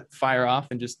to fire off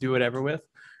and just do whatever with.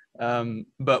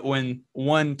 But when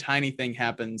one tiny thing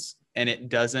happens and it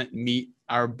doesn't meet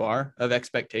our bar of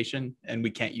expectation, and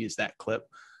we can't use that clip.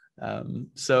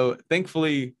 So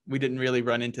thankfully we didn't really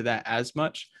run into that as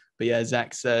much, but yeah, as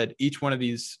Zach said, each one of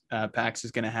these packs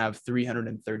is going to have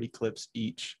 330 clips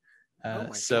each.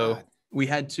 So God. We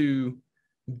had to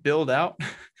build out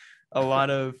a lot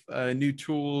of new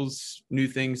tools, new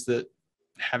things that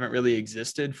haven't really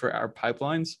existed for our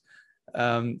pipelines,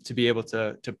 to be able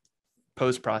to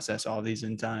post process all these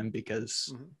in time,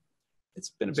 because it's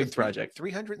been a big project.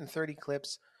 330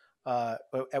 clips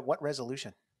at what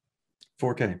resolution?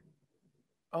 4K.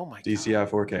 Oh my DCI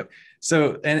God. 4K.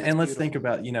 So, and let's beautiful. think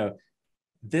about, you know,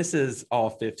 this is all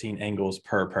 15 angles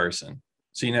per person.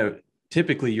 So, you know,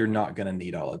 typically you're not going to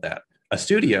need all of that. A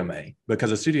studio may,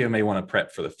 because a studio may want to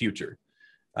prep for the future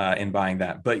in buying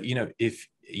that. But, you know, if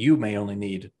you may only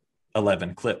need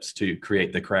 11 clips to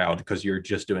create the crowd because you're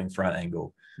just doing front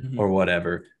angle or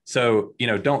whatever. So, you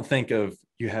know, don't think of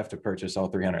you have to purchase all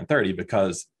 330,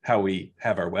 because how we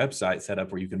have our website set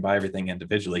up where you can buy everything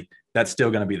individually, that's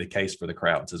still going to be the case for the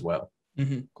crowds as well.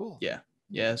 Cool.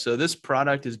 Yeah. So this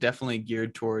product is definitely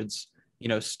geared towards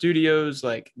studios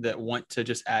like that want to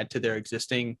just add to their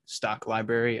existing stock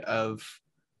library of,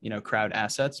 crowd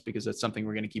assets, because that's something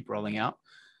we're going to keep rolling out.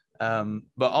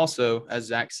 But also, as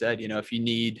Zach said, if you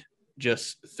need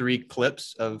just 3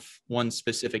 clips of one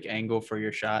specific angle for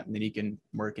your shot, and then you can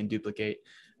work and duplicate,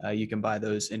 you can buy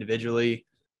those individually.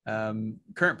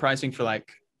 Current pricing for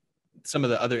like some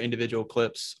of the other individual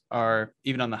clips are,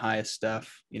 even on the highest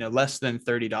stuff, less than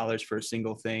 $30 for a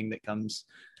single thing that comes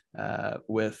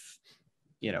with,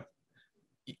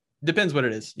 depends what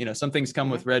it is. Some things come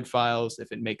with red files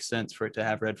if it makes sense for it to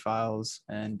have red files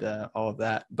and all of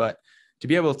that. But to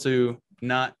be able to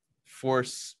not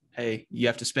force, hey, you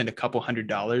have to spend a couple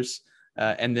 $100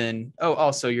 and then,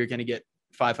 also you're going to get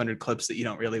 500 clips that you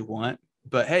don't really want.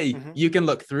 But hey, you can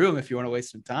look through them if you want to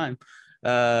waste some time.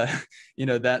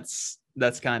 That's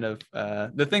kind of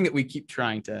the thing that we keep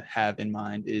trying to have in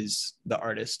mind, is the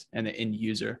artist and the end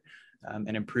user,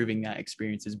 and improving that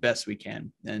experience as best we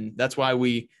can. And that's why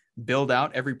we build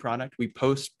out every product. We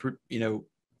post,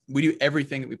 we do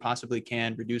everything that we possibly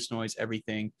can, reduce noise,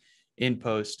 everything in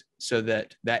post, so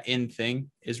that that end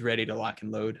thing is ready to lock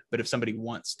and load. But if somebody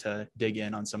wants to dig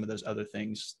in on some of those other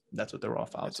things, that's what the raw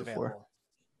files are for.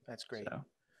 That's great. So.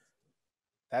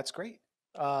 That's great.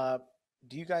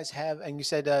 Do you guys have, and you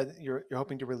said you're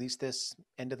hoping to release this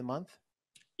end of the month?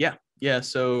 Yeah.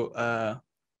 So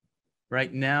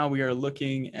right now we are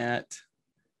looking at,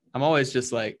 I'm always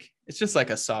just like, it's just like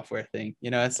a software thing.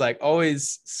 It's like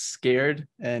always scared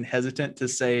and hesitant to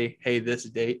say, hey, this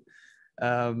date.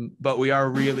 But we are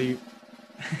really,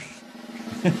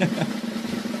 I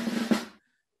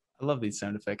love these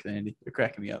sound effects, Andy. You're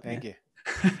cracking me up. Thank you.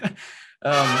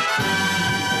 That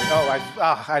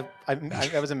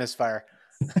was a misfire.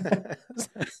 This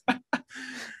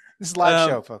is a live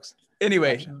show, folks.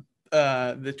 Anyway,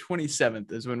 the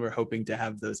 27th is when we're hoping to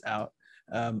have those out.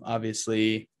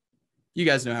 Obviously, you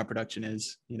guys know how production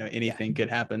is. Anything could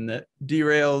happen that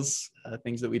derails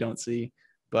things that we don't see,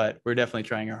 but we're definitely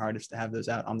trying our hardest to have those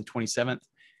out on the 27th.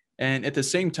 And at the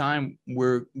same time,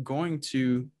 we're going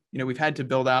to, we've had to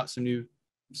build out some new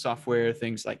software,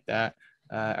 things like that.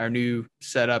 Our new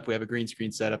setup, we have a green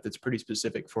screen setup that's pretty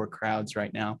specific for crowds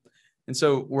right now. And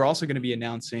so we're also going to be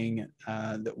announcing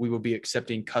that we will be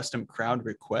accepting custom crowd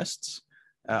requests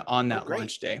on that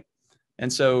launch day.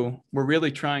 And so we're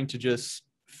really trying to just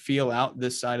feel out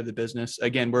this side of the business.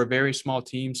 Again, we're a very small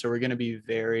team, so we're going to be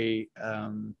very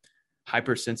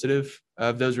hypersensitive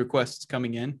of those requests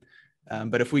coming in.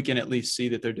 But if we can at least see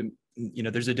that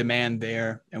there's a demand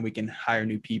there, and we can hire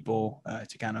new people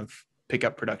to kind of pick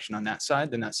up production on that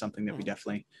side, then that's something that we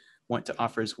definitely want to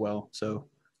offer as well. So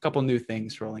a couple new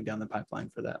things rolling down the pipeline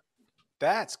for that.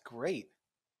 That's great.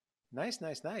 Nice.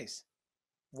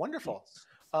 Wonderful.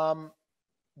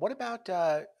 What about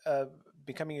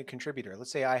becoming a contributor?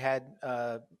 Let's say I had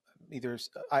I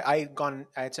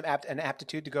had an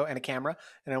aptitude to go, and a camera,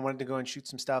 and I wanted to go and shoot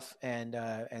some stuff and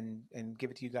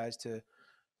give it to you guys to,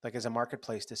 like, as a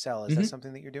marketplace to sell. Is that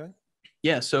something that you're doing?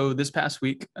 Yeah. So this past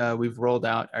week, we've rolled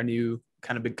out our new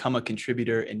kind of become a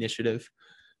contributor initiative.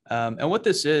 And what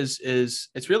this is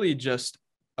it's really just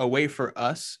a way for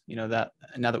us, that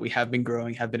now that we have been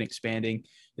growing, have been expanding,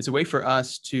 it's a way for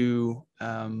us to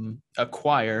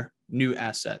acquire new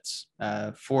assets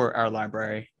for our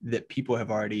library that people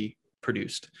have already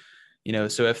produced.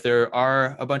 So if there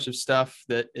are a bunch of stuff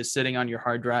that is sitting on your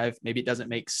hard drive, maybe it doesn't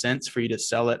make sense for you to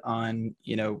sell it on,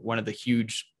 one of the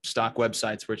huge stock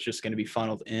websites where it's just going to be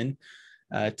funneled in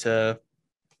to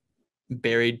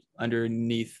buried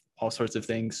underneath all sorts of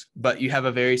things, but you have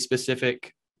a very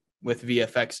specific with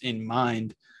VFX in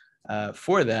mind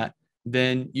for that,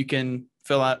 then you can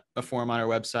fill out a form on our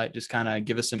website, just kind of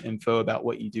give us some info about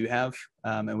what you do have,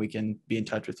 and we can be in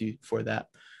touch with you for that.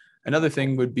 Another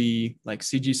thing would be like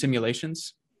CG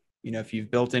simulations. If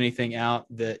you've built anything out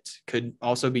that could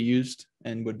also be used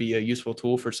and would be a useful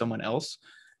tool for someone else,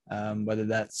 whether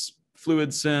that's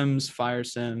fluid sims, fire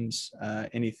sims,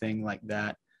 anything like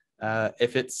that.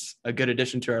 If it's a good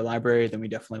addition to our library, then we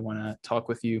definitely want to talk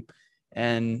with you.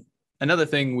 And another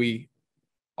thing we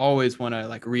always want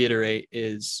to reiterate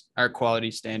is our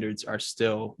quality standards are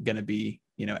still going to be,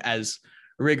 as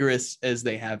rigorous as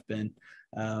they have been.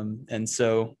 And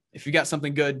so if you got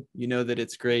something good, that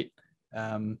it's great,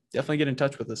 definitely get in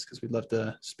touch with us, because we'd love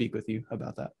to speak with you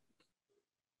about that.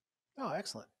 Oh,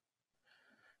 excellent.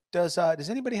 Does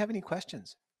anybody have any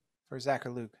questions for Zach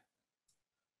or Luke?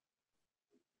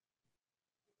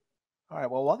 All right.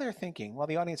 Well, while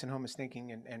the audience at home is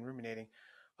thinking and ruminating,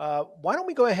 why don't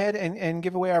we go ahead and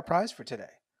give away our prize for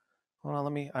today? Hold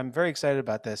on, I'm very excited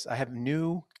about this. I have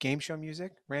new game show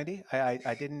music, Randy.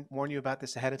 I didn't warn you about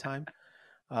this ahead of time.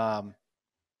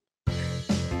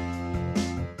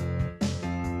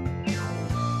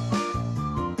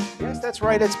 That's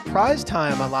right. It's prize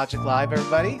time on Logic Live,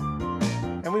 everybody.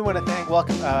 And we want to thank Luke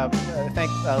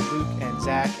and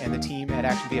Zach and the team at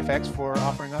ActionVFX for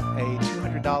offering up a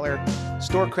 $200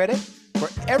 store credit for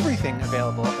everything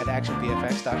available at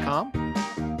actionvfx.com.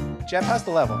 Jeff, how's the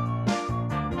level?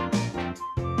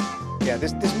 Yeah,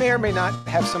 this may or may not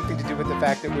have something to do with the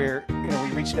fact that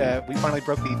we finally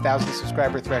broke the 1,000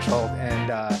 subscriber threshold,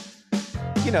 and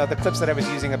the clips that I was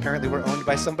using apparently were owned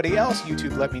by somebody else.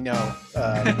 YouTube let me know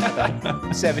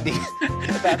about 70.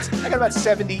 I got about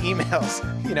 70 emails.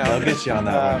 I'll get you on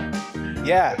that one.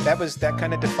 Yeah, that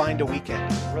kind of defined a weekend.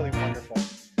 It was really wonderful.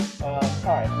 All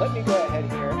right, let me go ahead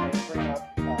here and bring up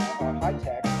our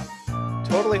high-tech,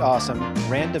 totally awesome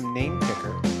random name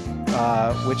picker,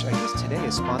 which I guess today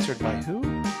is sponsored by who?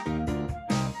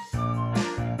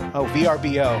 Oh,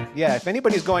 VRBO. Yeah, if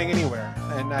anybody's going anywhere,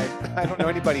 and I don't know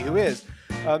anybody who is,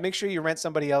 make sure you rent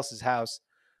somebody else's house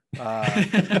for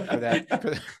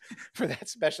that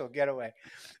special getaway.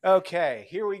 Okay,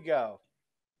 here we go.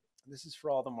 This is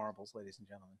for all the marbles, ladies and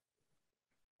gentlemen.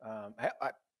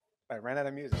 I ran out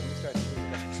of music. Let me start the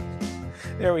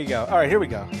music. There we go. All right, here we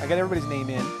go. I got everybody's name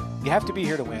in. You have to be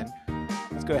here to win.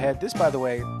 Let's go ahead. This, by the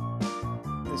way,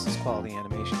 this is quality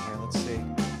animation here. Let's see.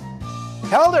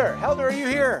 Helder, are you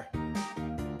here?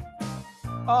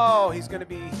 Oh, he's gonna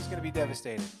be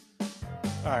devastated.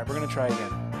 All right, we're gonna try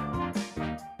again.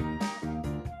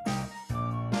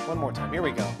 One more time. Here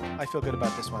we go. I feel good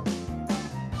about this one.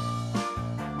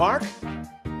 Mark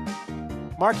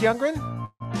Youngren?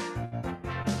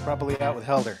 Probably out with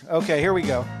Helder. Okay, here we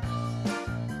go.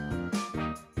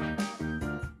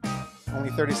 Only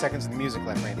 30 seconds of the music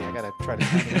left, Randy. I gotta try to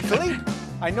find it. Philippe,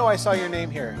 I know I saw your name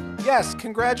here. Yes,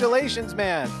 congratulations,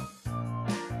 man.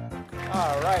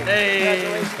 All right. Hey,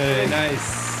 congratulations. Hey,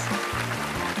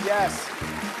 nice. Yes.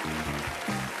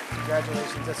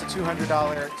 Congratulations. That's a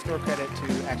 $200 store credit to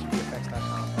actionvfx.com.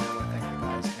 I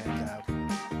want to thank you guys,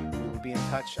 and we will be in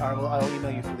touch. I'll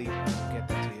email you, Philippe, and we'll get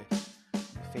that to you.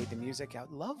 Fade the music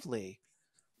out. Lovely.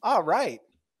 All right.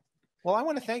 Well, I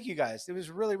want to thank you guys. It was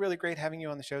really, really great having you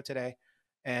on the show today.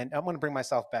 And I'm going to bring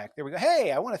myself back. There we go.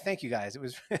 Hey, I want to thank you guys. It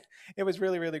was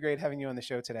really, really great having you on the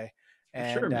show today.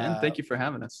 And, sure, man. Thank you for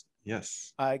having us.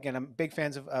 Yes. Again, I'm big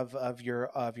fans of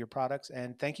your products,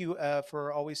 and thank you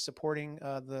for always supporting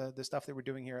the stuff that we're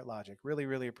doing here at Logic. Really,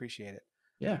 really appreciate it.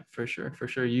 Yeah, for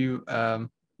sure. You,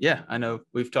 yeah, I know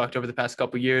we've talked over the past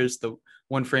couple of years. The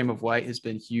one frame of white has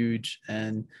been huge,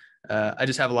 and I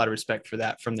just have a lot of respect for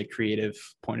that from the creative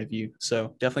point of view.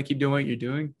 So definitely keep doing what you're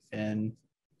doing, and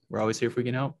we're always here if we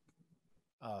can help.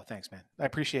 Oh, thanks, man. I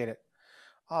appreciate it.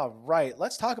 All right,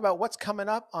 let's talk about what's coming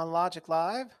up on Logic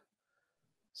Live.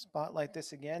 Spotlight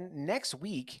this again. Next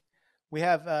week, we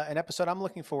have an episode I'm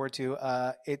looking forward to.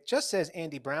 It just says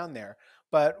Andy Brown there,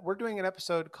 but we're doing an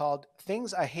episode called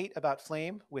Things I Hate About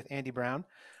Flame with Andy Brown.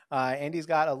 Andy's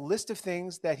got a list of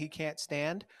things that he can't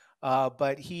stand,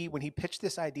 but when he pitched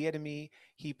this idea to me,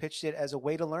 he pitched it as a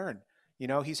way to learn.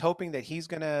 He's hoping that he's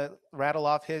going to rattle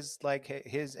off his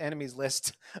enemies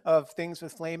list of things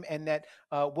with Flame, and that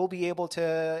we'll be able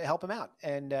to help him out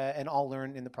and all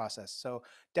learn in the process. So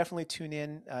definitely tune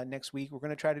in next week. We're going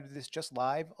to try to do this just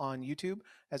live on YouTube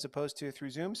as opposed to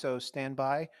through Zoom. So stand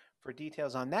by for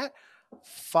details on that.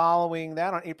 Following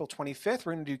that, on April 25th,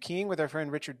 we're going to do keying with our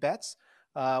friend Richard Betts.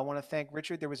 I want to thank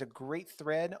Richard. There was a great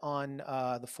thread on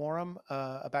the forum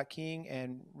about keying,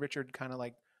 and Richard kind of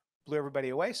blew everybody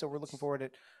away. So we're looking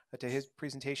forward to his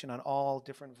presentation on all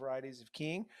different varieties of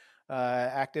keying,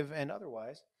 active and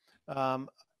otherwise.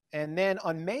 And then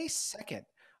on May 2nd,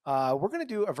 we're going to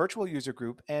do a virtual user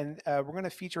group, and we're going to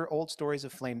feature old stories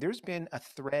of Flame. There's been a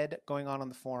thread going on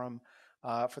the forum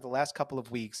for the last couple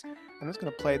of weeks. I'm just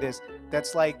going to play this. That's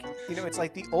it's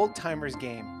like the old timers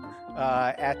game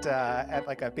at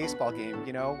like a baseball game,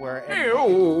 where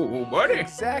buddy.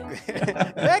 Exactly.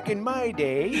 Back in my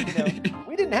day,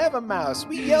 we didn't have a mouse.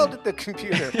 We yelled at the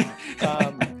computer.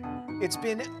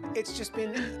 It's just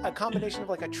been a combination of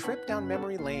like a trip down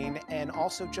memory lane, and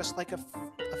also just like a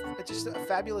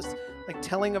fabulous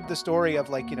telling of the story of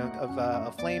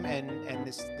of Flame and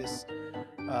this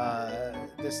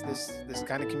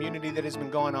kind of community that has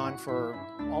been going on for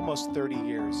almost 30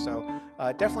 years. So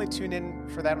definitely tune in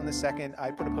for that on the 2nd.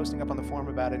 I put a posting up on the forum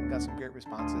about it and got some great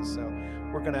responses. So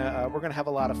we're gonna have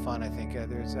a lot of fun. I think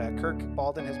there's Kirk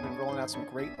Baldwin has been rolling out some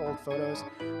great old photos.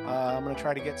 I'm gonna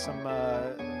try to get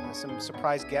some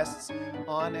surprise guests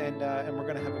on, and we're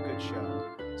gonna have a good show.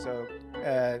 So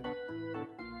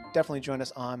definitely join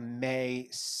us on May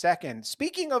 2nd.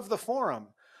 Speaking of the forum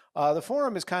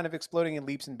is kind of exploding in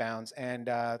leaps and bounds, and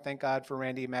thank God for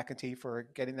Randy McEntee for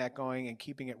getting that going and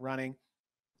keeping it running.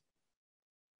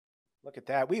 Look at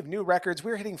that. We have new records.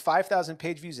 We're hitting 5,000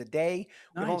 page views a day.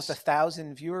 We have almost Nice.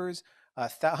 1,000 viewers,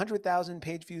 100,000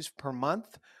 page views per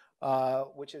month,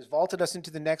 which has vaulted us into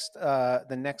the next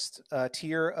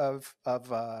tier of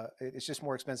it's just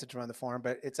more expensive to run the forum,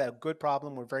 but it's a good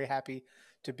problem. We're very happy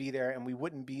to be there, and we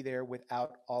wouldn't be there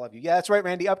without all of you. Yeah, that's right,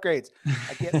 Randy. Upgrades.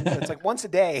 I get it's like once a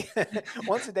day.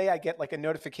 Once a day, I get like a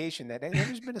notification that, hey,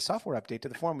 there's been a software update to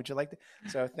the forum. Would you like to?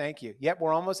 So thank you. Yep,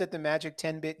 we're almost at the magic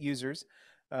 10-bit users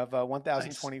of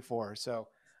 1024. Nice. So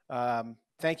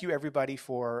thank you everybody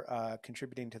for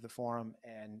contributing to the forum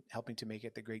and helping to make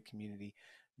it the great community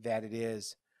that it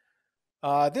is.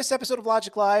 This episode of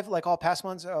Logic Live, like all past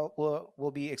ones,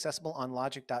 will be accessible on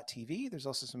logic.tv. There's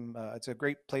also some, it's a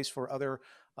great place for other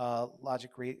Logic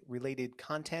related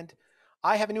content.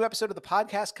 I have a new episode of the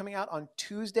podcast coming out on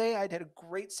Tuesday. I had a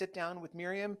great sit down with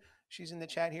Miriam. She's in the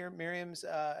chat here. Miriam's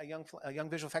a young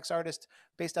visual effects artist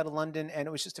based out of London, and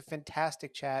it was just a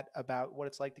fantastic chat about what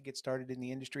it's like to get started in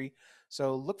the industry.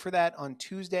 So look for that on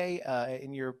Tuesday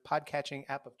in your podcatching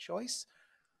app of choice.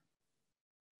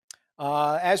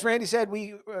 As Randy said,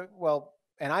 we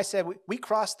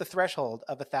crossed the threshold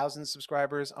of 1,000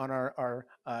 subscribers on our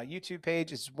YouTube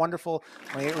page. It's wonderful.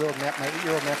 My 8-year-old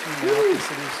nephew now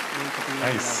considers me to be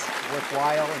nice.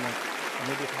 Worthwhile and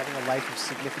maybe having a life of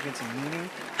significance and meaning.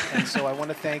 And so I want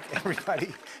to thank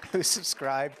everybody who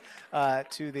subscribed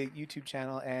to the YouTube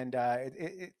channel. And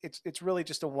it's really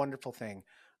just a wonderful thing.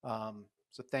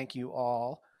 So thank you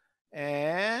all.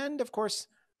 And of course,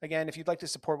 again, if you'd like to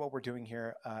support what we're doing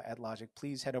here at Logic,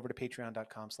 please head over to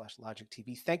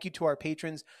patreon.com/LogicTV. Thank you to our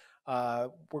patrons.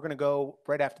 We're going to go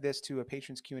right after this to a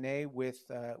patrons Q&A with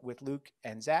Luke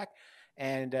and Zach,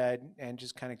 and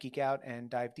just kind of geek out and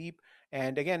dive deep.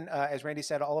 And again, as Randy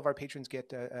said, all of our patrons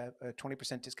get a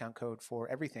 20% discount code for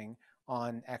everything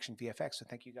on ActionVFX. So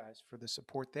thank you guys for the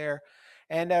support there.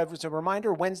 And as a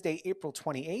reminder, Wednesday, April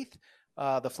 28th,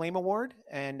 the Flame Award,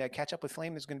 and Catch Up with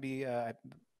Flame is going to be a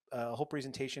whole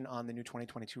presentation on the new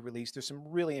 2022 release. There's some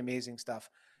really amazing stuff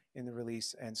in the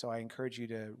release, and so I encourage you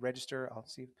to register. I'll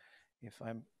see if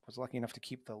I was lucky enough to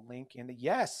keep the link in the,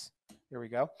 yes, here we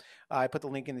go. I put the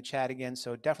link in the chat again,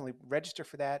 so definitely register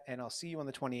for that, and I'll see you on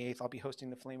the 28th. I'll be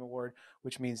hosting the Flame Award,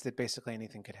 which means that basically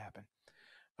anything could happen.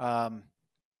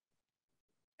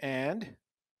 And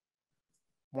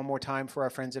one more time for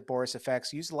our friends at Boris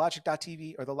FX, use the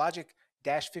Logic.tv or the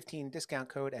Logic-15 discount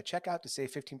code at checkout to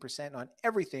save 15% on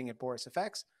everything at Boris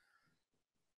FX.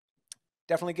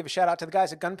 Definitely give a shout out to the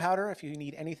guys at Gunpowder if you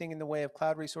need anything in the way of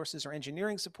cloud resources or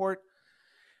engineering support.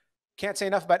 Can't say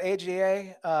enough about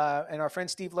AJA and our friend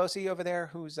Steve Losi over there,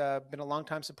 who's been a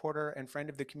longtime supporter and friend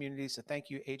of the community. So thank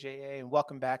you, AJA, and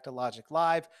welcome back to Logic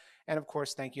Live. And of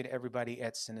course, thank you to everybody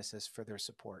at Synesys for their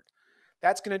support.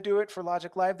 That's going to do it for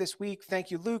Logic Live this week.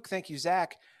 Thank you, Luke. Thank you,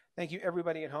 Zach. Thank you,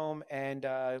 everybody at home. And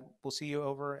we'll see you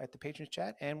over at the Patrons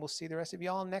chat. And we'll see the rest of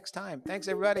y'all next time. Thanks,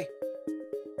 everybody.